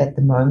at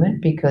the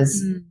moment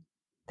because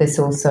there's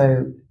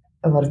also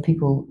a lot of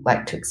people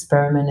like to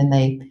experiment and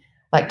they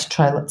like to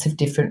try lots of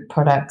different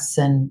products,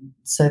 and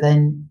so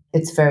then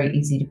it's very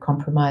easy to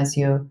compromise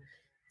your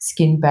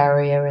skin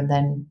barrier, and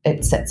then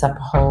it sets up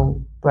a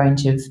whole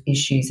range of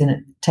issues, and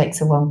it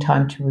takes a long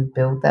time to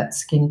rebuild that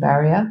skin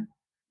barrier.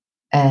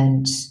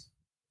 And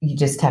you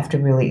just have to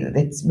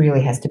it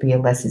really has to be a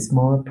less is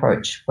more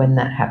approach when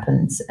that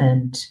happens.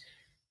 And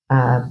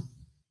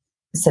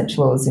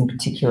essential oils in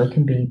particular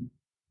can be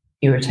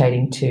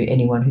irritating to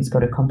anyone who's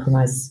got a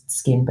compromised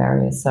skin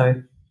barrier.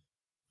 So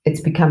it's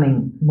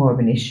becoming more of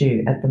an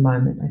issue at the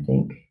moment, I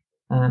think.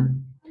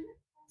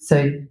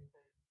 So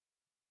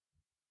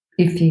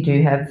if you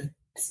do have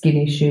skin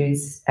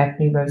issues,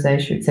 acne,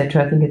 rosacea,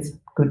 etc., I think it's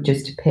good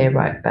just to pare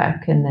right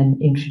back and then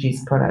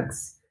introduce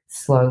products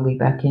slowly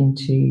back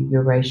into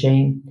your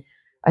regime.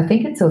 I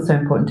think it's also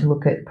important to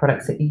look at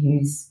products that you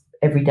use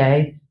every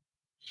day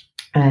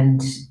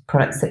and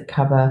products that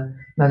cover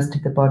most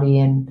of the body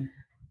and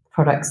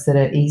products that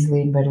are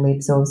easily and readily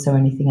absorbed, so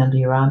anything under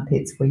your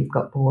armpits where you've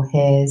got more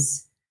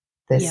hairs,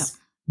 there's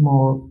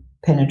more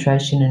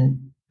penetration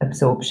and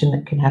absorption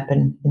that can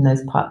happen in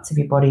those parts of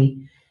your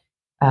body.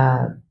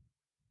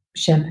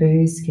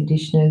 Shampoos,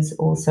 conditioners,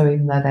 also,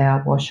 even though they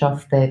are wash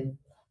off, they're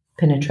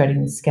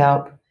penetrating the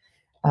scalp.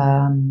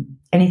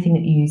 Anything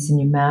that you use in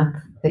your mouth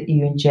that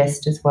you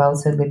ingest as well,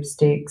 so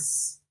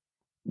lipsticks,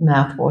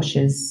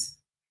 mouthwashes.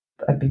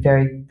 I'd be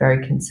very,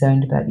 very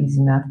concerned about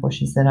using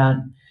mouthwashes that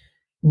aren't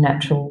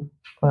natural,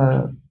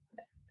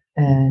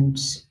 and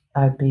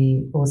I'd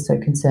be also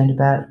concerned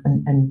about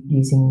and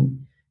using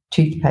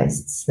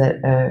toothpastes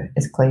that are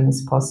as clean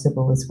as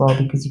possible as well,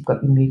 because you've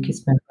got your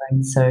mucous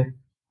membrane, so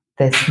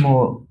there's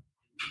more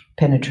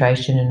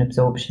penetration and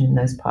absorption in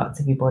those parts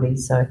of your body.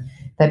 So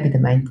that'd be the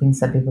main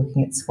things I'd be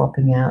looking at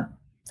swapping out.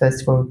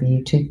 First of all would be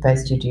your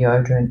toothpaste, your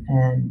deodorant,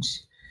 and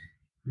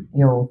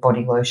your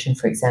body lotion,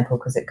 for example,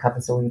 because it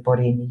covers all your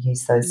body and you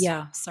use those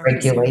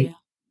regularly.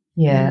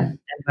 And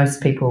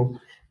most people,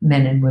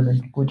 men and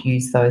women, would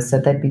use those. So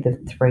that'd be the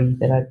three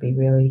that I'd be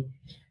really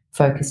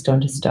focused on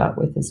to start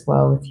with as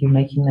well if you're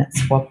making that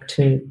swap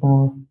to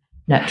more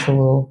natural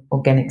or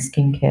organic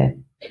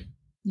skincare.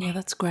 Yeah,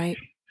 that's great.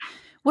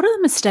 What are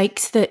the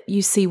mistakes that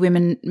you see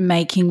women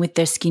making with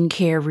their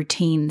skincare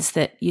routines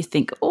that you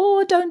think,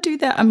 oh, don't do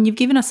that? I mean, you've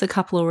given us a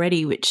couple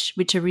already, which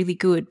are really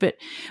good, but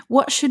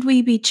what should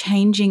we be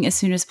changing as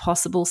soon as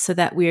possible so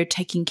that we're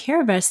taking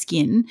care of our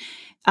skin,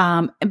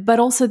 but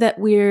also that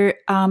we're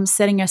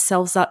setting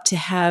ourselves up to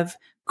have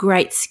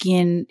great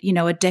skin,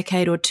 a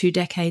decade or 2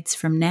 decades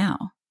from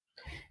now?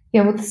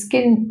 Yeah, well, the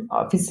skin,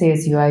 obviously,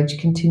 as you age,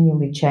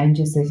 continually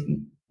changes.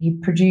 You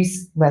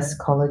produce less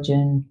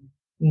collagen,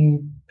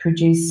 you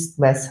produce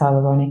less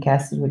hyaluronic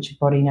acid, which your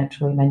body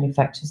naturally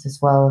manufactures as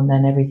well, and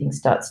then everything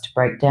starts to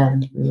break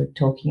down, as we were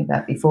talking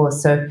about before.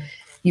 So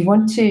you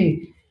want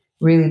to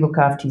really look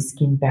after your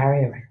skin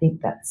barrier. I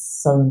think that's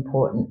so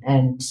important.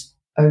 And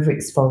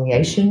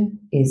over-exfoliation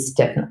is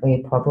definitely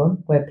a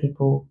problem where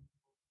people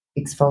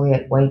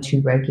exfoliate way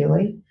too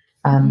regularly.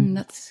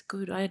 That's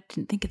good. I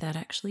didn't think of that,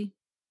 actually.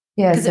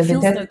 Yeah, because it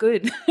feels so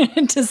good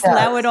to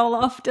slough it all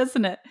off,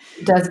 doesn't it?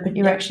 It does, but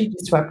you're actually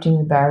disrupting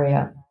the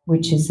barrier,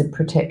 which is the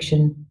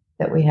protection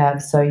that we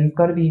have. So you've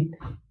got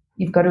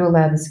to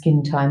allow the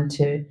skin time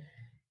to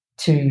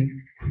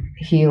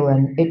heal,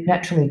 and it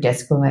naturally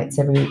desquamates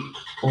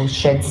or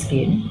sheds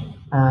skin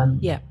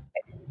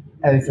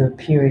over a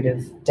period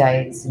of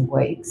days and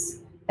weeks,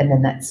 and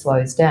then that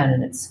slows down,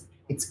 and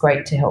it's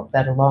great to help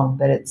that along,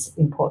 but it's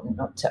important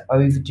not to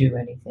overdo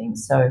anything.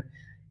 So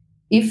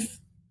if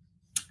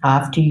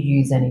after you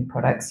use any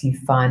products you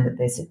find that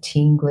there's a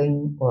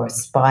tingling or a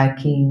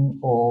spiking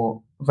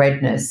or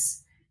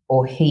redness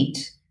or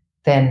heat,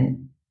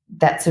 then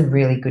that's a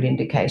really good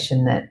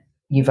indication that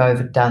you've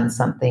overdone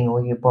something,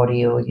 or your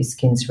body or your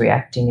skin's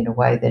reacting in a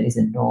way that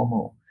isn't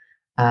normal.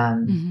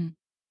 Mm-hmm.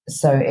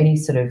 So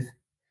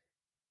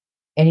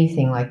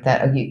anything like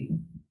that,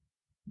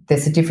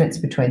 there's a difference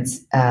between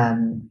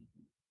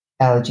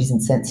allergies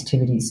and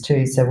sensitivities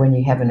too. So when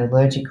you have an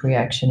allergic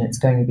reaction, it's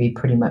going to be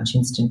pretty much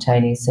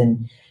instantaneous,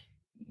 and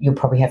you'll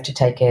probably have to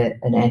take an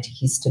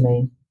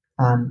antihistamine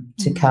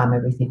to calm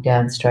everything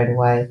down straight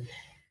away.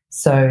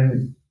 So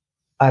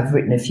I've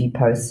written a few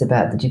posts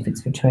about the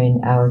difference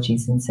between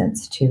allergies and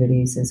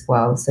sensitivities as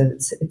well. So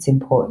it's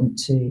important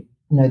to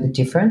know the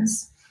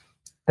difference.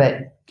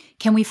 But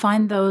can we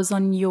find those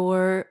on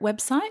your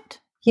website?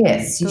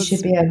 Yes, you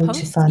should be able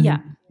to find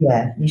them.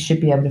 Yeah, you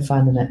should be able to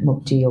find them at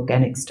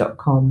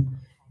muktiorganics.com,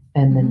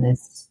 and then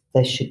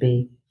there should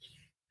be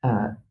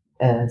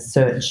a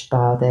search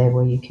bar there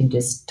where you can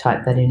just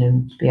type that in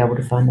and be able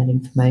to find that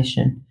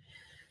information.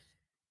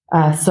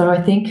 So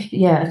I think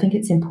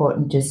it's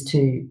important just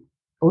to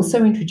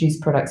also introduce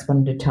products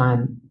one at a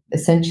time.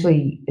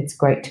 Essentially, it's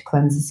great to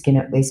cleanse the skin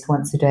at least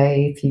once a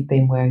day if you've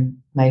been wearing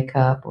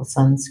makeup or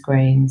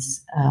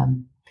sunscreens.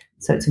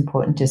 So it's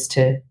important just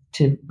to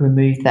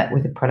remove that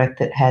with a product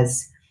that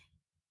has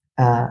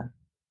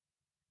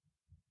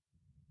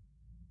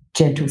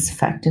gentle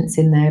surfactants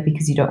in there,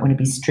 because you don't want to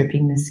be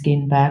stripping the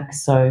skin back.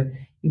 So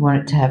you want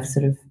it to have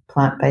sort of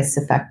plant-based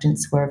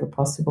surfactants wherever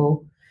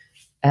possible.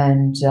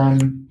 And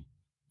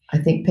I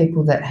think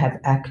people that have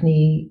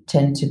acne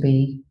tend to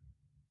be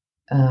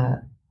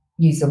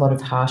use a lot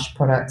of harsh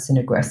products and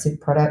aggressive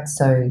products.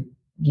 So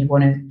you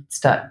want to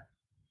start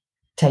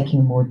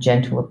taking a more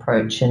gentle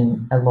approach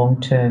and a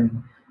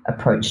long-term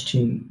approach to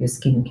your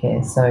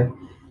skincare. So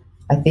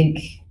I think,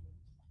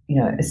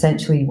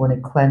 essentially you want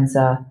a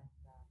cleanser,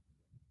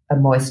 a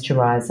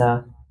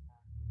moisturizer,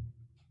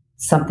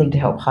 something to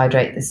help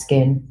hydrate the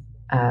skin.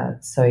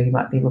 So you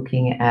might be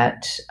looking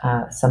at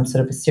some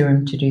sort of a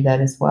serum to do that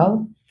as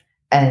well.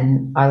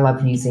 And I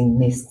love using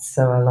mists.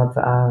 So I love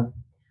our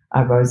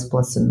Rose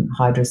Blossom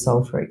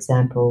Hydrosol, for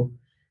example.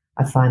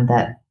 I find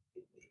that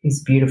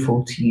is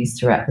beautiful to use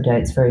throughout the day.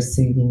 It's very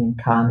soothing and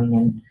calming,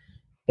 and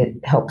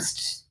it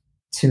helps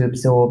to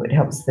absorb. It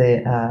helps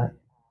the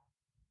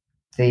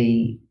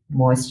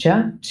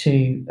moisture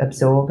to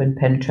absorb and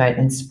penetrate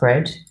and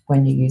spread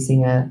when you're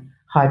using a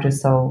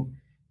hydrosol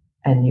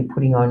and you're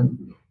putting on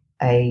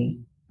a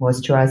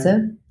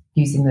moisturizer.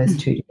 Using those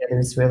two together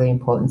is really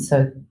important.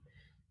 So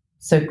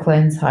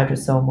cleanse,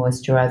 hydrosol,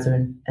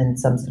 moisturizer, and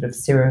some sort of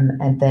serum,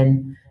 and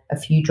then a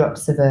few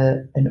drops of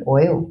an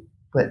oil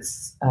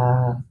that's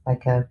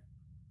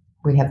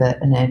we have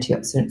an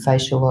antioxidant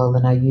facial oil,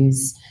 and I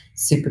use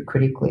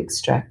supercritically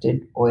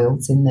extracted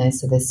oils in there.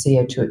 So they're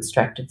CO2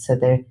 extracted, so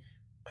they're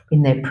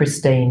in their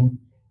pristine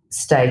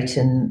state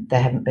and they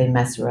haven't been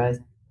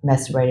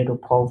macerated or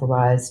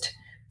pulverized,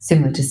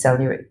 similar to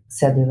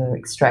cellular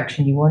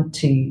extraction. You want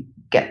to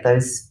get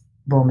those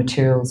raw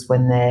materials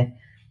when they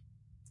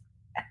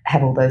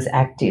have all those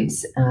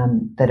actives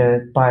that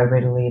are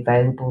bioreadily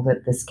available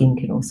that the skin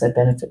can also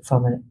benefit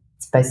from, and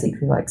it's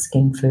basically like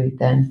skin food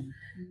then.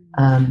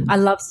 I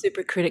love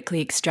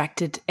supercritically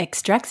extracted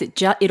extracts.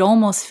 It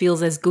almost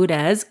feels as good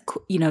as,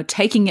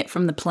 taking it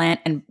from the plant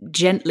and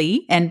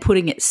gently and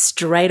putting it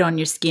straight on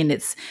your skin.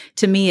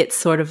 To me, it's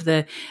sort of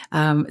the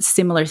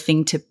similar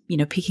thing to,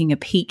 picking a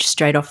peach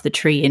straight off the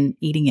tree and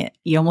eating it.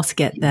 You almost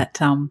get that,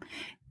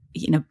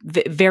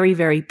 very,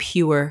 very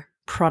pure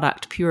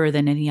product, purer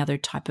than any other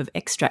type of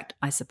extract,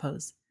 I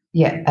suppose.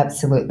 Yeah,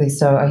 absolutely.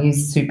 So I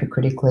use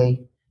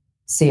supercritically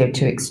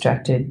CO2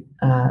 extracted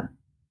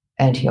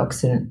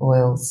antioxidant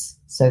oils.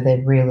 So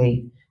they're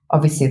really,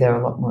 obviously they're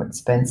a lot more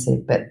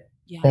expensive, but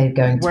they're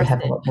going to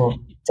have a lot more,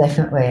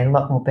 definitely a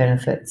lot more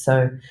benefit.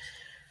 So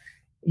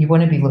you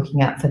want to be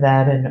looking out for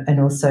that, and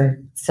also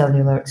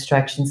cellular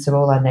extraction. So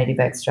all our native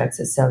extracts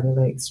are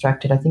cellularly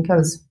extracted. I think I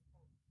was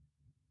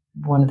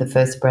one of the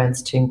first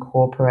brands to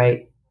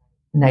incorporate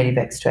native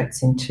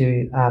extracts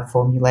into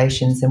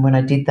formulations. And when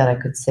I did that, I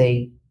could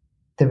see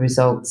the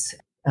results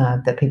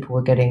that people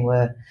were getting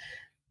were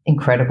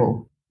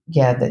incredible.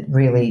 Yeah, that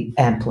really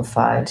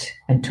amplified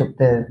and took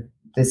the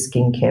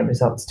skincare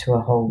results to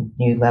a whole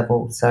new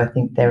level. So I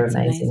think they're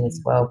amazing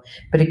as well.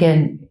 But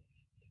again,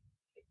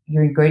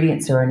 your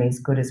ingredients are only as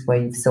good as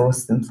where you've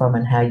sourced them from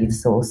and how you've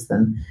sourced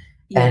them.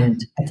 Yeah.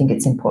 And I think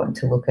it's important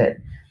to look at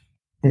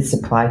the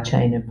supply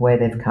chain of where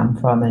they've come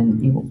from.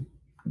 And,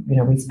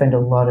 we spend a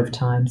lot of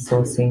time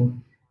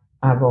sourcing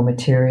our raw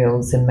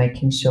materials and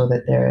making sure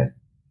that they're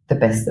the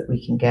best that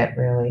we can get,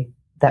 really.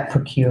 That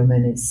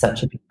procurement is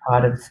such a big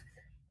part of,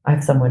 I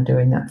have someone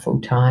doing that full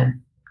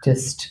time,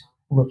 just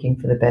looking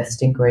for the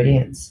best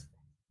ingredients.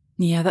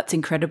 Yeah, that's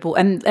incredible.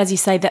 And as you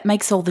say, that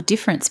makes all the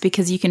difference,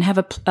 because you can have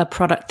a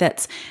product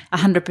that's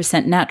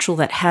 100% natural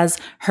that has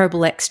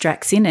herbal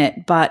extracts in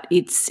it, but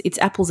it's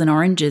apples and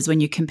oranges when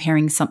you're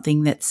comparing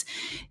something that's,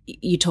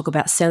 you talk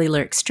about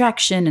cellular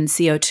extraction and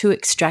CO2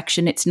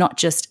 extraction. It's not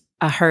just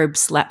a herb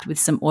slapped with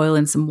some oil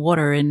and some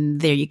water and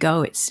there you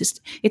go.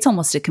 It's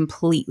almost a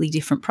completely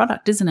different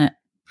product, isn't it?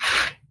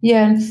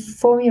 Yeah, and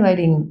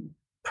formulating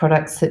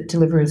products that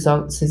deliver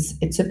results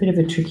it's a bit of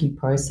a tricky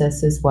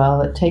process as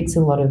well. It takes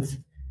a lot of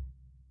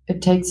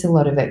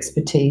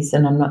expertise,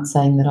 and I'm not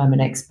saying that I'm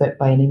an expert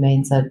by any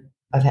means.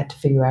 I've had to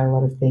figure out a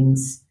lot of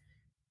things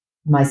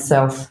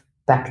myself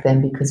back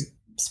then, because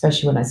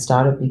especially when I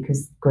started,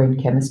 because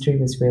green chemistry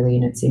was really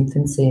in its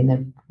infancy and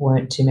there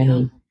weren't too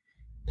many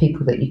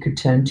people that you could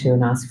turn to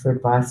and ask for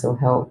advice or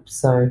help.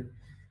 So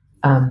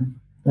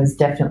it's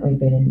definitely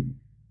been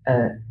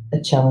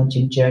a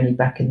challenging journey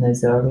back in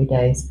those early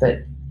days, but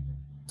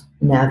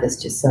now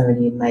there's just so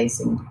many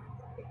amazing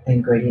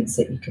ingredients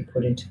that you can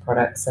put into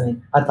products. I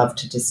mean, I'd love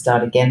to just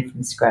start again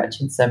from scratch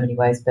in so many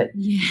ways, but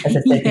as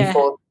I said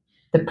before,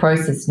 the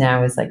process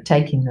now is like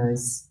taking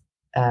those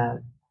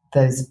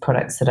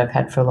products that I've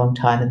had for a long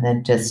time and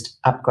then just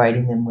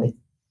upgrading them with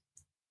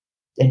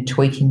and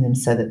tweaking them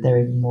so that they're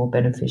even more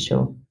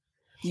beneficial.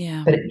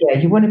 Yeah. But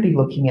you want to be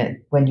looking at,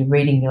 when you're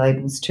reading the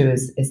labels too,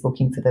 is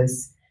looking for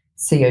those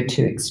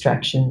CO2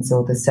 extractions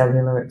or the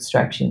cellular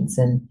extractions,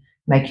 and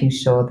making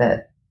sure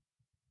that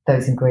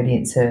those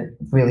ingredients are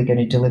really going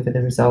to deliver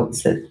the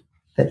results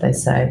that they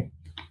say.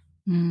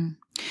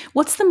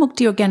 What's the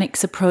Mukti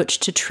Organics approach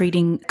to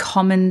treating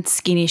common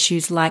skin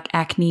issues like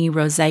acne,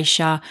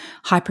 rosacea,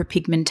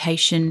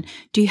 hyperpigmentation?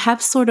 Do you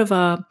have sort of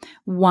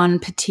one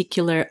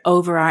particular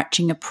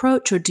overarching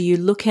approach, or do you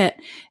look at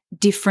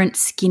different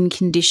skin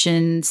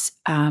conditions,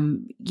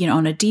 on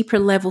a deeper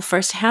level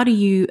first? How do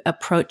you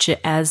approach it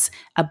as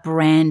a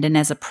brand and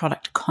as a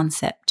product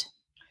concept?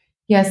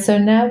 Yeah, so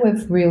now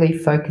we're really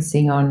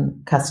focusing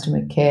on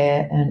customer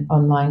care and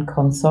online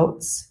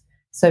consults.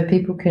 So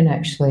people can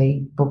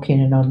actually book in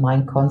an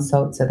online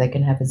consult, so they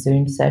can have a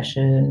Zoom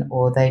session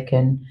or they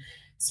can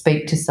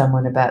speak to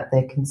someone about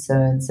their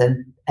concerns.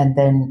 And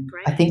then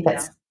great. I think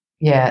that's,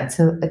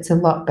 it's a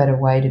lot better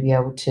way to be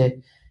able to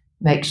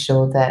make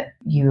sure that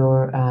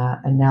your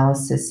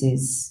analysis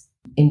is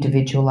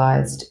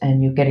individualized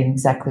and you're getting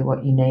exactly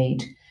what you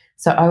need.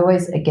 So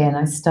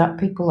I start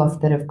people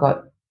off that have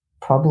got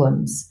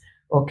problems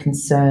or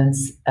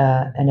concerns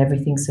and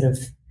everything sort of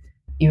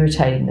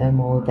irritating them,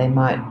 or they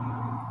might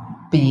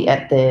be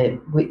at their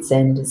wits'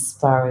 end as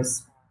far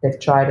as they've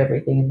tried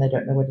everything and they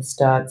don't know where to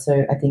start.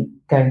 So I think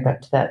going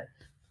back to that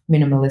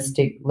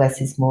minimalistic,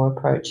 less is more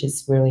approach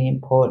is really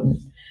important.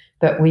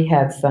 But we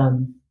have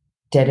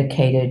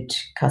dedicated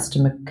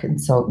customer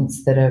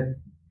consultants that are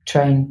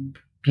trained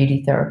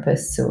beauty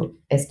therapists or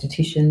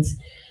estheticians,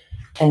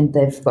 and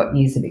they've got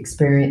years of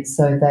experience,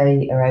 so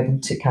they are able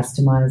to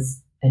customize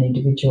and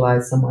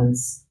individualize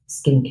someone's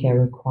skincare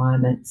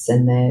requirements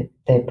and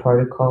their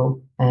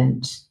protocol,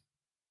 and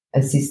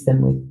assist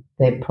them with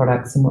their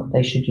products and what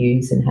they should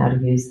use and how to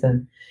use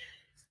them,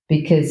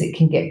 because it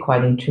can get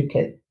quite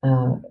intricate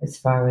as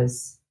far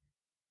as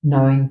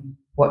knowing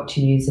what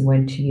to use and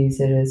when to use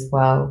it as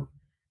well.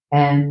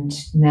 And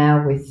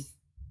now with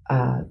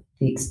the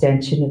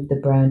extension of the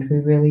brand, we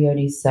really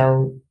only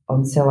sell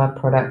our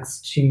products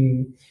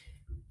to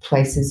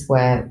places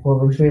where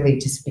we've really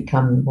just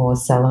become more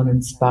salon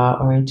and spa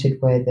oriented,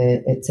 where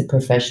it's a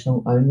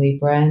professional only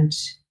brand.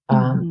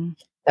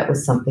 That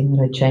was something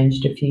that I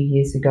changed a few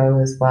years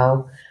ago as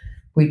well.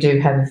 We do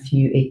have a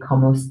few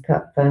e-commerce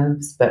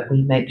platforms, but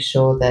we make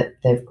sure that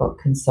they've got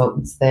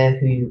consultants there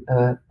who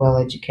are well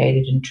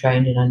educated and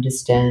trained and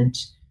understand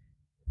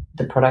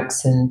the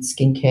products and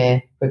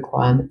skincare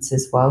requirements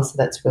as well. So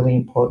that's really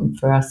important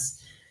for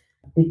us,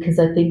 because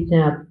I think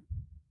now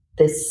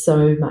there's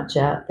so much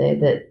out there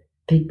that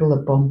people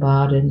are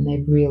bombarded and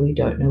they really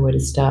don't know where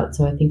to start.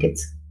 So I think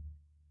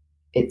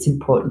it's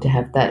important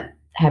to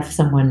have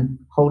someone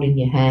holding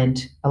your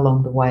hand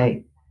along the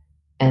way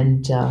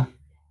and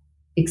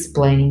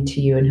explaining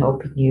to you and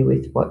helping you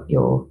with what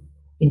your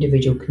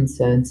individual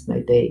concerns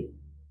may be.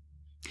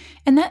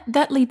 And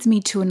that leads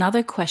me to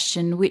another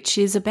question, which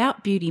is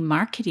about beauty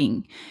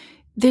marketing.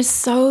 There's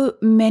so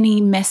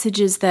many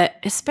messages that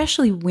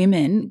especially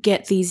women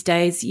get these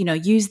days,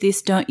 use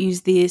this, don't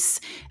use this,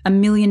 a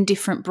million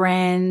different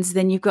brands.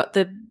 Then you've got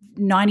the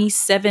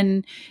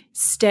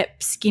 97-step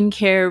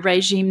skincare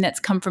regime that's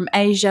come from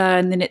Asia.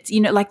 And then it's,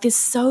 there's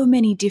so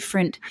many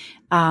different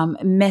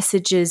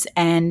messages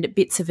and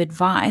bits of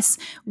advice.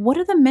 What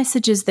are the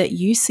messages that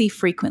you see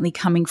frequently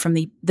coming from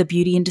the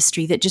beauty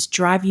industry that just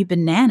drive you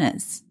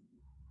bananas?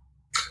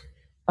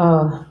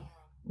 Oh,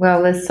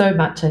 well, there's so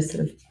much I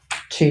sort of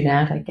tune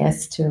out, I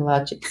guess, to a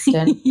large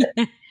extent.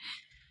 Yeah.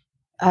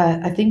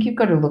 I think you've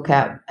got to look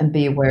out and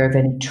be aware of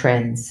any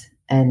trends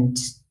and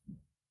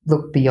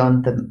look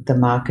beyond the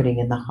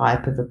marketing and the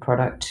hype of a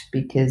product,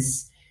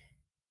 because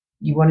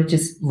you want to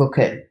just look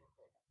at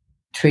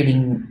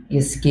treating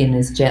your skin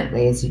as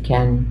gently as you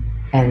can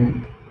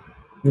and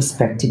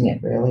respecting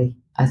it, really.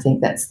 I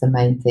think that's the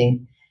main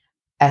thing.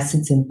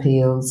 Acids and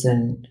peels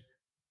and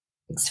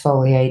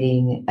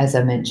exfoliating, as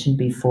I mentioned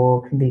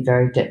before, can be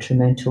very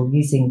detrimental.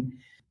 Using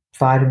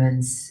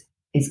vitamins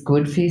is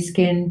good for your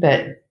skin,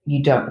 but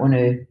you don't want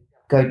to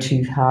go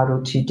too hard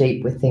or too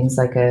deep with things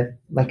like a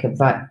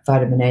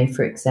vitamin A,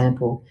 for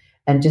example.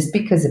 And just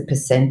because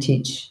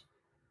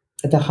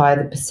the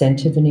higher the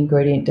percent of an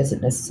ingredient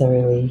doesn't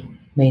necessarily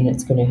mean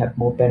it's going to have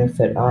more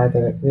benefit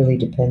either. It really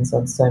depends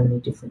on so many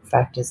different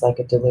factors, like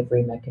a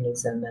delivery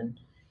mechanism. And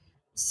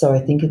so I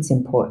think it's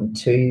important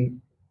to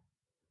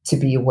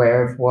be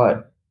aware of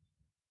what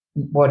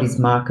is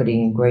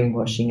marketing and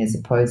greenwashing, as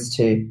opposed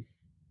to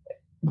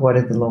what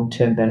are the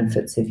long-term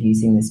benefits of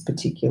using this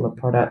particular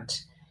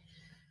product.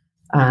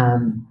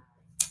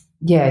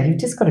 You've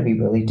just got to be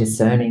really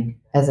discerning.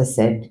 As I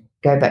said,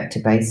 go back to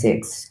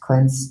basics,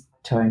 cleanse,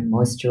 tone,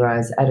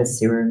 moisturize, add a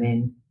serum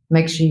in.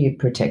 Make sure you're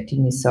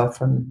protecting yourself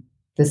from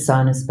the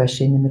sun,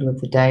 especially in the middle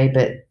of the day.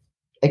 But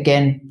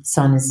again,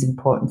 sun is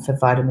important for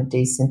vitamin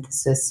D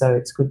synthesis, so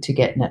it's good to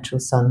get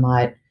natural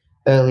sunlight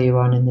earlier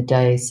on in the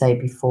day, say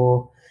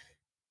before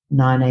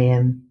 9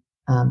 a.m.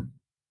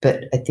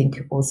 But I think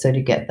also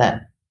to get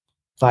that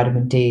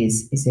vitamin D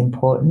is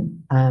important.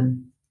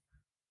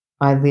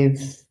 I live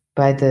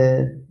by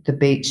the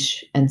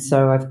beach, and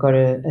so I've got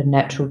a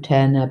natural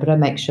tan now, but I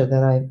make sure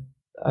that I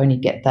only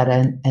get that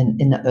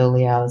in the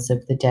early hours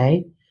of the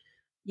day.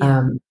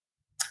 Yeah.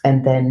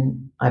 And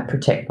then I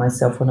protect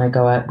myself when I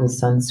go out with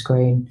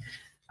sunscreen.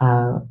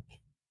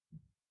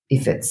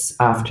 If it's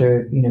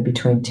after,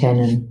 between 10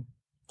 and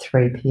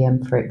 3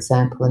 p.m., for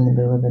example, in the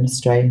middle of an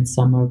Australian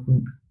summer, I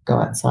wouldn't go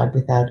outside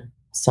without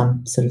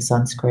some sort of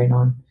sunscreen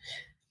on.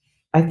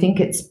 I think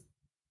it's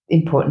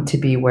important to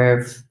be aware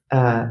of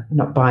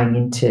not buying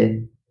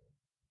into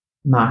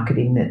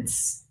marketing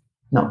that's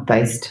not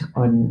based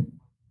on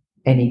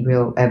any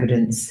real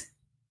evidence.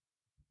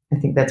 I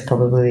think that's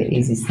probably the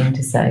easiest thing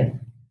to say.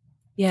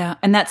 Yeah,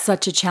 and that's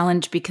such a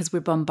challenge because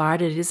we're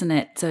bombarded, isn't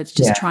it? So it's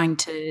just trying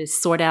to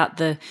sort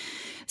out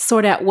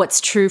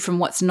what's true from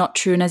what's not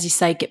true. And as you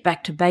say, get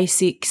back to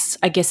basics.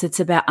 I guess it's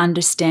about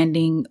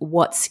understanding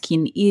what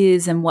skin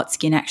is and what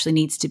skin actually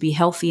needs to be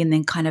healthy, and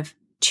then kind of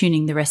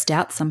tuning the rest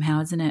out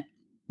somehow, isn't it?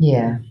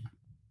 Yeah.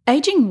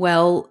 Aging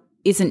well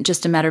isn't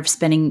just a matter of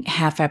spending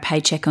half our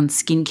paycheck on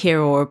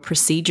skincare or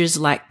procedures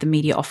like the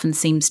media often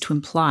seems to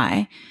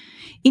imply.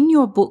 In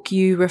your book,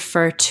 you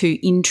refer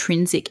to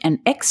intrinsic and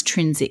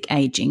extrinsic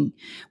aging.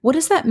 What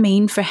does that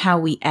mean for how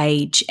we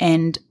age,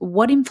 and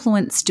what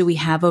influence do we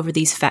have over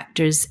these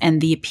factors and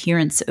the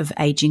appearance of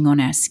aging on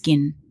our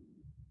skin?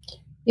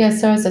 Yeah,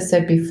 so as I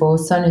said before,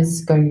 sun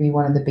is going to be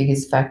one of the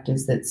biggest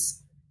factors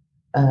that's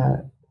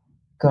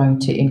going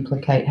to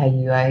implicate how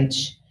you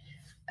age.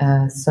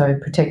 So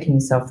protecting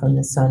yourself from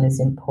the sun is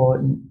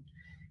important,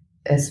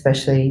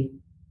 especially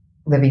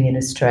living in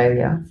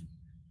Australia.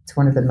 It's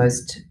one of the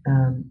most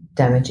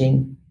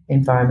damaging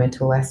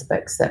environmental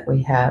aspects that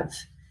we have.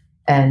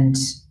 And,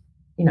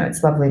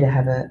 it's lovely to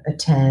have a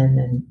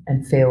tan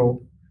and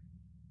feel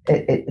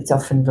it's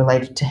often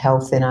related to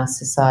health in our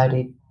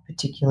society,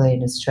 particularly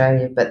in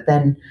Australia. But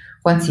then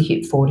once you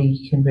hit 40,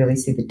 you can really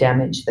see the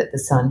damage that the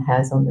sun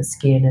has on the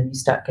skin, and you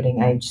start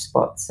getting age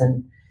spots.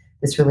 And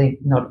there's really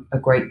not a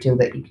great deal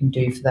that you can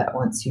do for that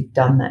once you've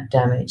done that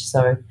damage.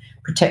 So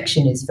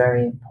protection is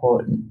very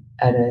important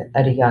at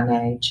a young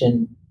age,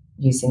 and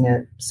using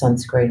a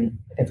sunscreen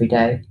every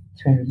day,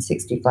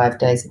 365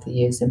 days of the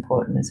year, is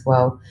important as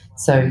well.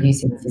 So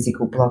using a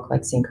physical block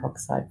like zinc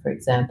oxide, for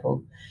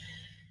example.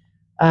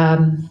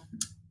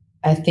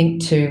 I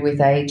think too,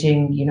 with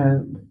aging,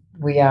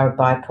 we are a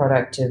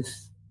byproduct of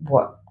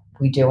what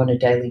we do on a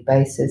daily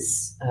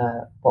basis,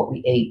 what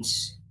we eat,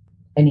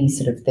 any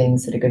sort of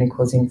things that are going to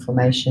cause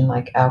inflammation,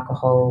 like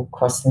alcohol,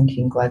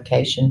 cross-linking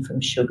glycation from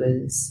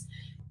sugars.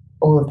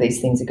 All of these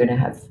things are going to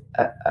have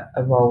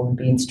a role and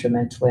be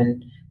instrumental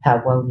in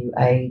how well you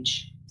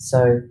age.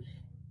 So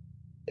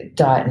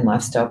diet and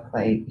lifestyle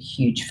play a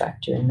huge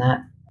factor in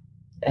that.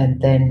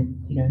 And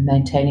then,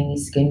 maintaining your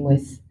skin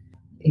with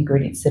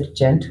ingredients that are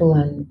gentle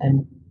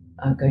and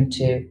aren't going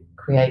to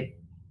create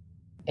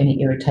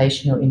any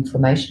irritation or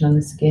inflammation on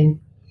the skin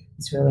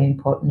is really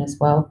important as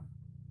well.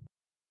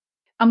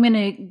 I'm going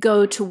to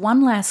go to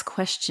one last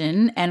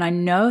question, and I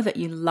know that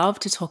you love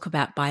to talk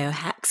about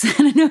biohacks.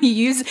 And I know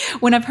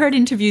when I've heard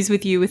interviews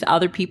with you with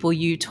other people,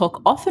 you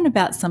talk often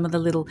about some of the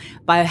little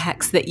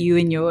biohacks that you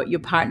and your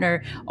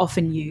partner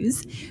often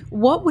use.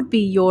 What would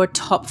be your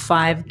top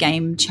 5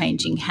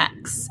 game-changing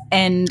hacks?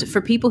 And for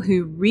people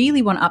who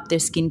really want to up their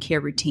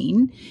skincare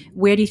routine,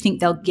 where do you think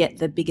they'll get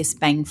the biggest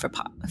bang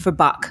for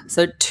buck?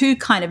 So 2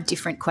 kind of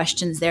different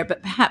questions there,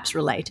 but perhaps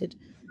related.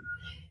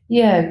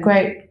 Yeah,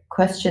 great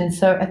question.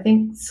 So I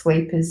think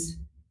sleep is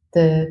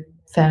the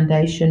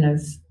foundation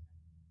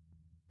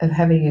of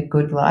having a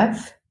good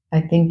life.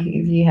 I think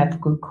if you have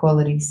good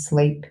quality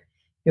sleep,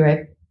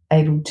 you're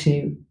able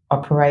to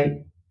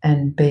operate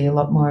and be a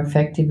lot more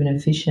effective and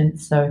efficient.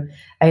 So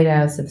 8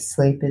 hours of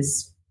sleep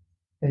is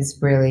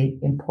really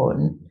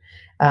important.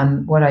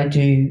 What I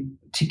do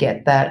to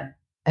get that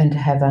and to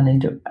have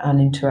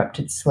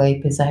uninterrupted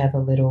sleep is I have a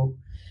little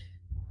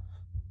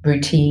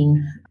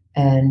routine,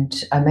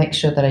 and I make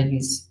sure that I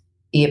use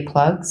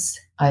earplugs.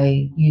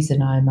 I use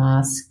an eye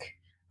mask.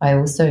 I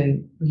also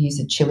use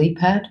a chili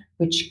pad,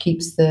 which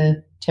keeps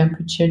the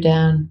temperature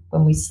down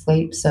when we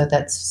sleep. So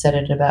that's set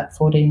at about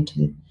 14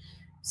 to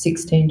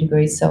 16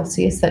 degrees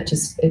Celsius. That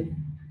just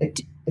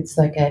it's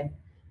like a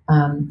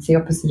It's the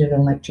opposite of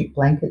an electric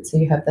blanket, so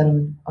you have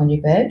that on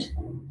your bed.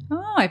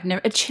 Oh, I've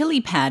never. A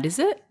chili pad, is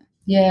it?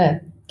 Yeah,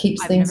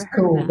 keeps things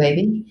cool,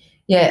 baby.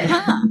 Yeah.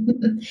 Huh.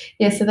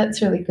 Yeah, so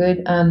that's really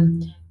good.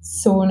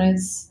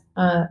 Saunas,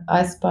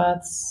 ice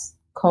baths,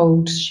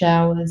 cold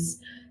showers.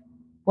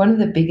 One of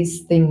the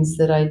biggest things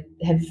that I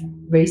have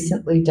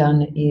recently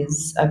done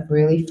is I've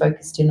really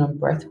focused in on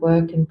breath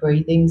work and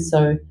breathing.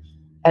 So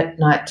at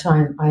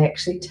nighttime, I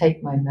actually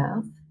take my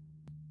mouth.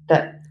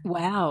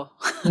 Wow.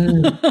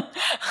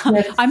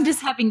 Yes. I'm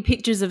just having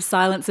pictures of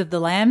Silence of the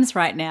Lambs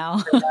right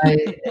now.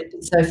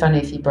 It's so funny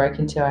if you broke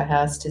into our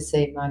house to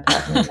see my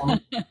partner.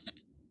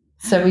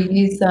 So we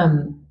use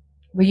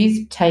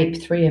tape,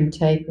 3M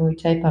tape, and we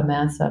tape our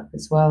mouth up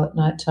as well at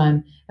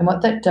nighttime. And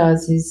what that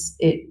does is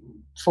it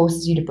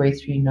forces you to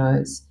breathe through your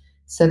nose.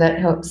 So that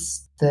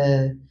helps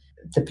the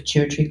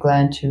pituitary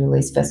gland to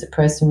release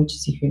vasopressin, which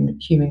is a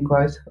human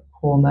growth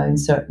hormone.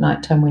 So at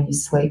nighttime when you're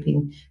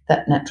sleeping,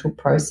 that natural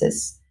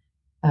process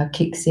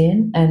kicks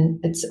in. And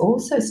it's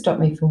also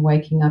stopped me from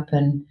waking up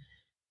and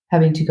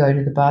having to go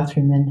to the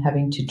bathroom and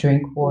having to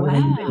drink water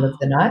in the middle of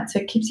the night.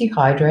 So it keeps you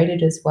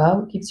hydrated as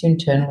well. It keeps you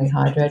internally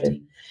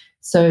hydrated.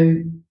 So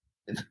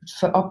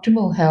for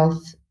optimal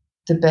health,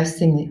 the best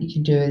thing that you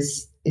can do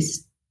is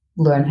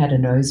learn how to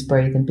nose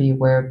breathe and be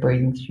aware of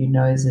breathing through your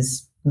nose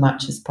as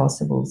much as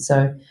possible.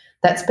 So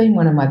that's been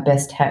one of my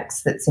best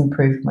hacks that's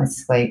improved my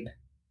sleep.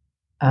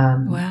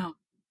 Wow.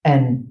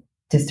 And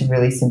just a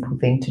really simple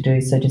thing to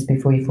do. So just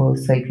before you fall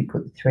asleep, you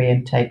put the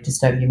 3M tape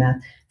just over your mouth.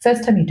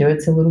 First time you do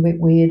it's a little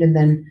bit weird, and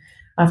then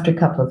after a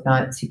couple of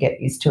nights you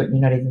get used to it and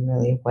you're not even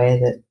really aware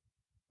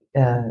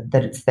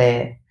that it's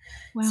there.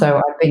 Wow. So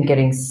I've been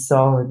getting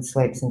solid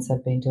sleep since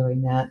I've been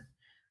doing that.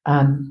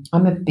 I'm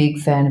a big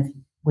fan of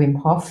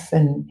Wim Hof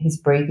and his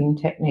breathing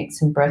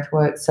techniques and breath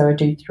work. So I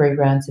do 3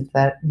 rounds of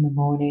that in the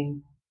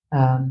morning,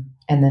 and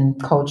then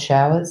cold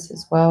showers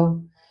as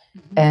well,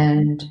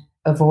 and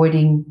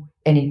avoiding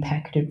any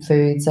packaged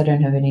foods. I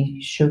don't have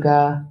any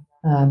sugar,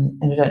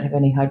 and I don't have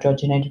any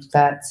hydrogenated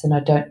fats, and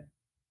I don't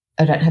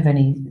have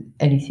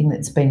anything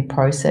that's been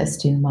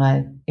processed in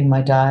my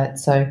diet.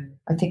 So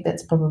I think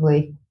that's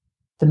probably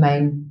the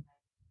main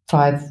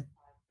 5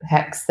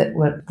 hacks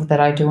that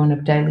I do on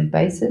a daily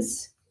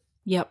basis.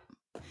 Yep.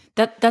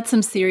 That's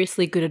some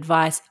seriously good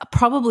advice.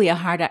 Probably a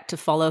hard act to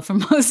follow for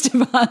most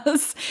of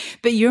us,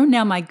 but you're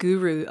now my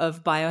guru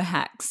of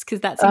biohacks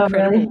because that's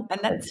incredible. Really? And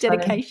that's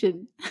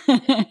dedication.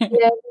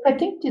 Yeah, I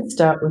think just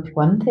start with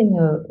one thing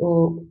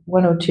or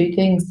 1 or 2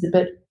 things,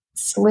 but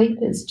sleep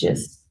is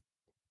just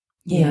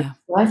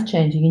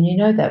life-changing. And you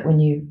know that when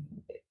you've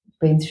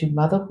been through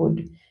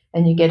motherhood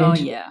and you get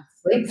into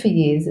sleep for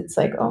years, it's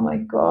like, oh my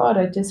God,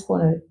 I just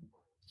want a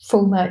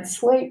full night's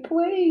sleep,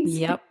 please.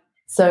 Yep.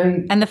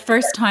 So, and the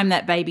first time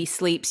that baby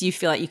sleeps, you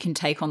feel like you can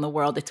take on the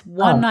world. It's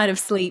one night of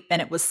sleep,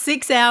 and it was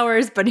 6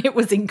 hours, but it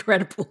was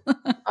incredible. 8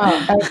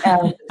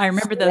 hours. I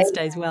remember those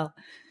days well.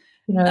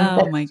 You know,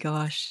 oh my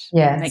gosh!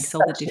 Yeah, it makes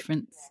all the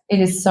difference.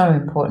 It is so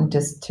important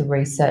just to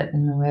reset,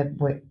 and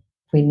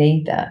we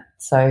need that.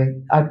 So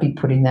I'd be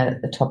putting that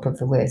at the top of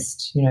the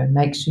list. You know,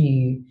 make sure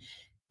you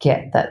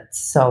get that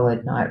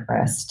solid night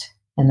rest,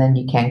 and then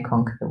you can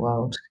conquer the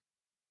world.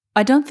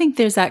 I don't think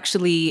there's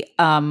actually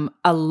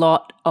a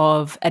lot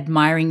of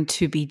admiring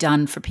to be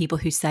done for people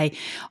who say,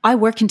 I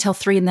work until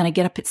 3 and then I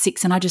get up at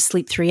 6 and I just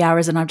sleep 3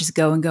 hours and I just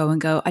go and go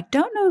and go. I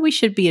don't know we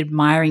should be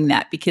admiring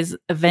that because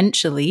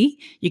eventually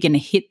you're going to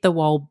hit the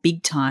wall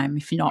big time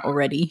if you're not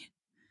already.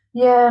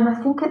 Yeah, and I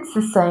think it's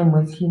the same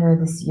with,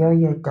 this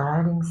yo-yo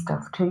dieting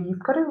stuff too.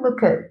 You've got to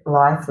look at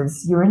life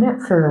as you're in it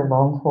for the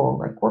long haul.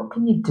 Like, what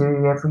can you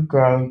do every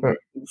day that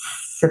is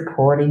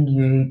supporting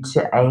you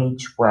to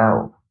age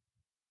well?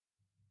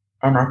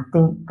 And I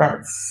think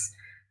that's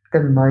the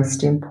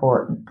most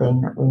important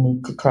thing that we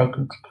need to take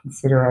into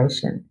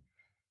consideration.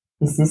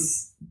 Is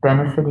this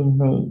benefiting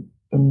me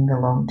in the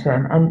long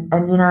term? And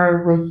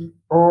with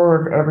all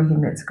of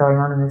everything that's going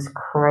on in these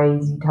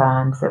crazy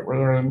times that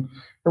we're in,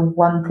 the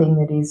one thing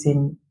that is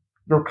in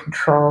your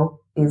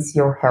control is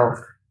your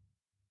health.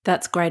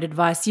 That's great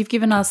advice. You've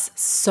given us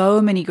so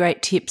many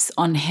great tips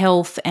on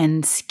health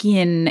and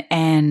skin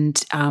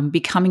and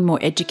becoming more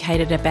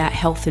educated about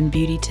health and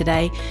beauty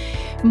today.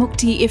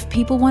 Mukti, if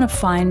people want to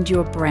find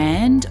your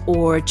brand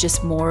or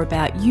just more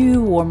about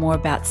you or more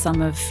about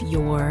some of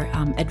your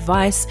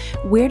advice,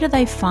 where do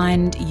they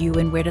find you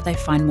and where do they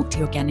find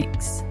Mukti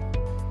Organics?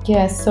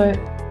 Yeah, so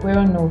we're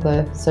on all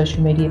the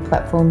social media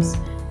platforms.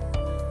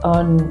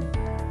 On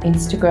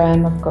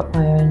Instagram, I've got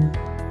my own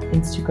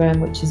Instagram,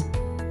 which is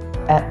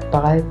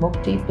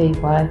 @ByMukti,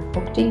 BY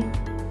Mukti,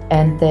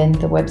 and then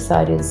the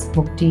website is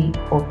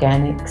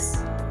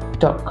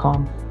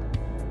muktiorganics.com.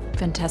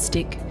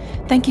 Fantastic.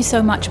 Thank you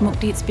so much,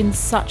 Mukti. It's been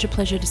such a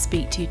pleasure to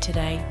speak to you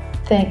today.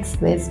 Thanks,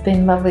 Liz. It's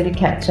been lovely to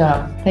catch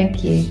up.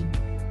 Thank you.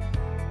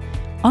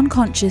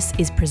 Unconscious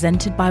is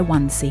presented by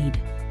One Seed.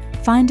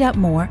 Find out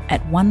more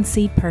at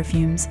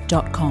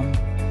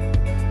oneseedperfumes.com.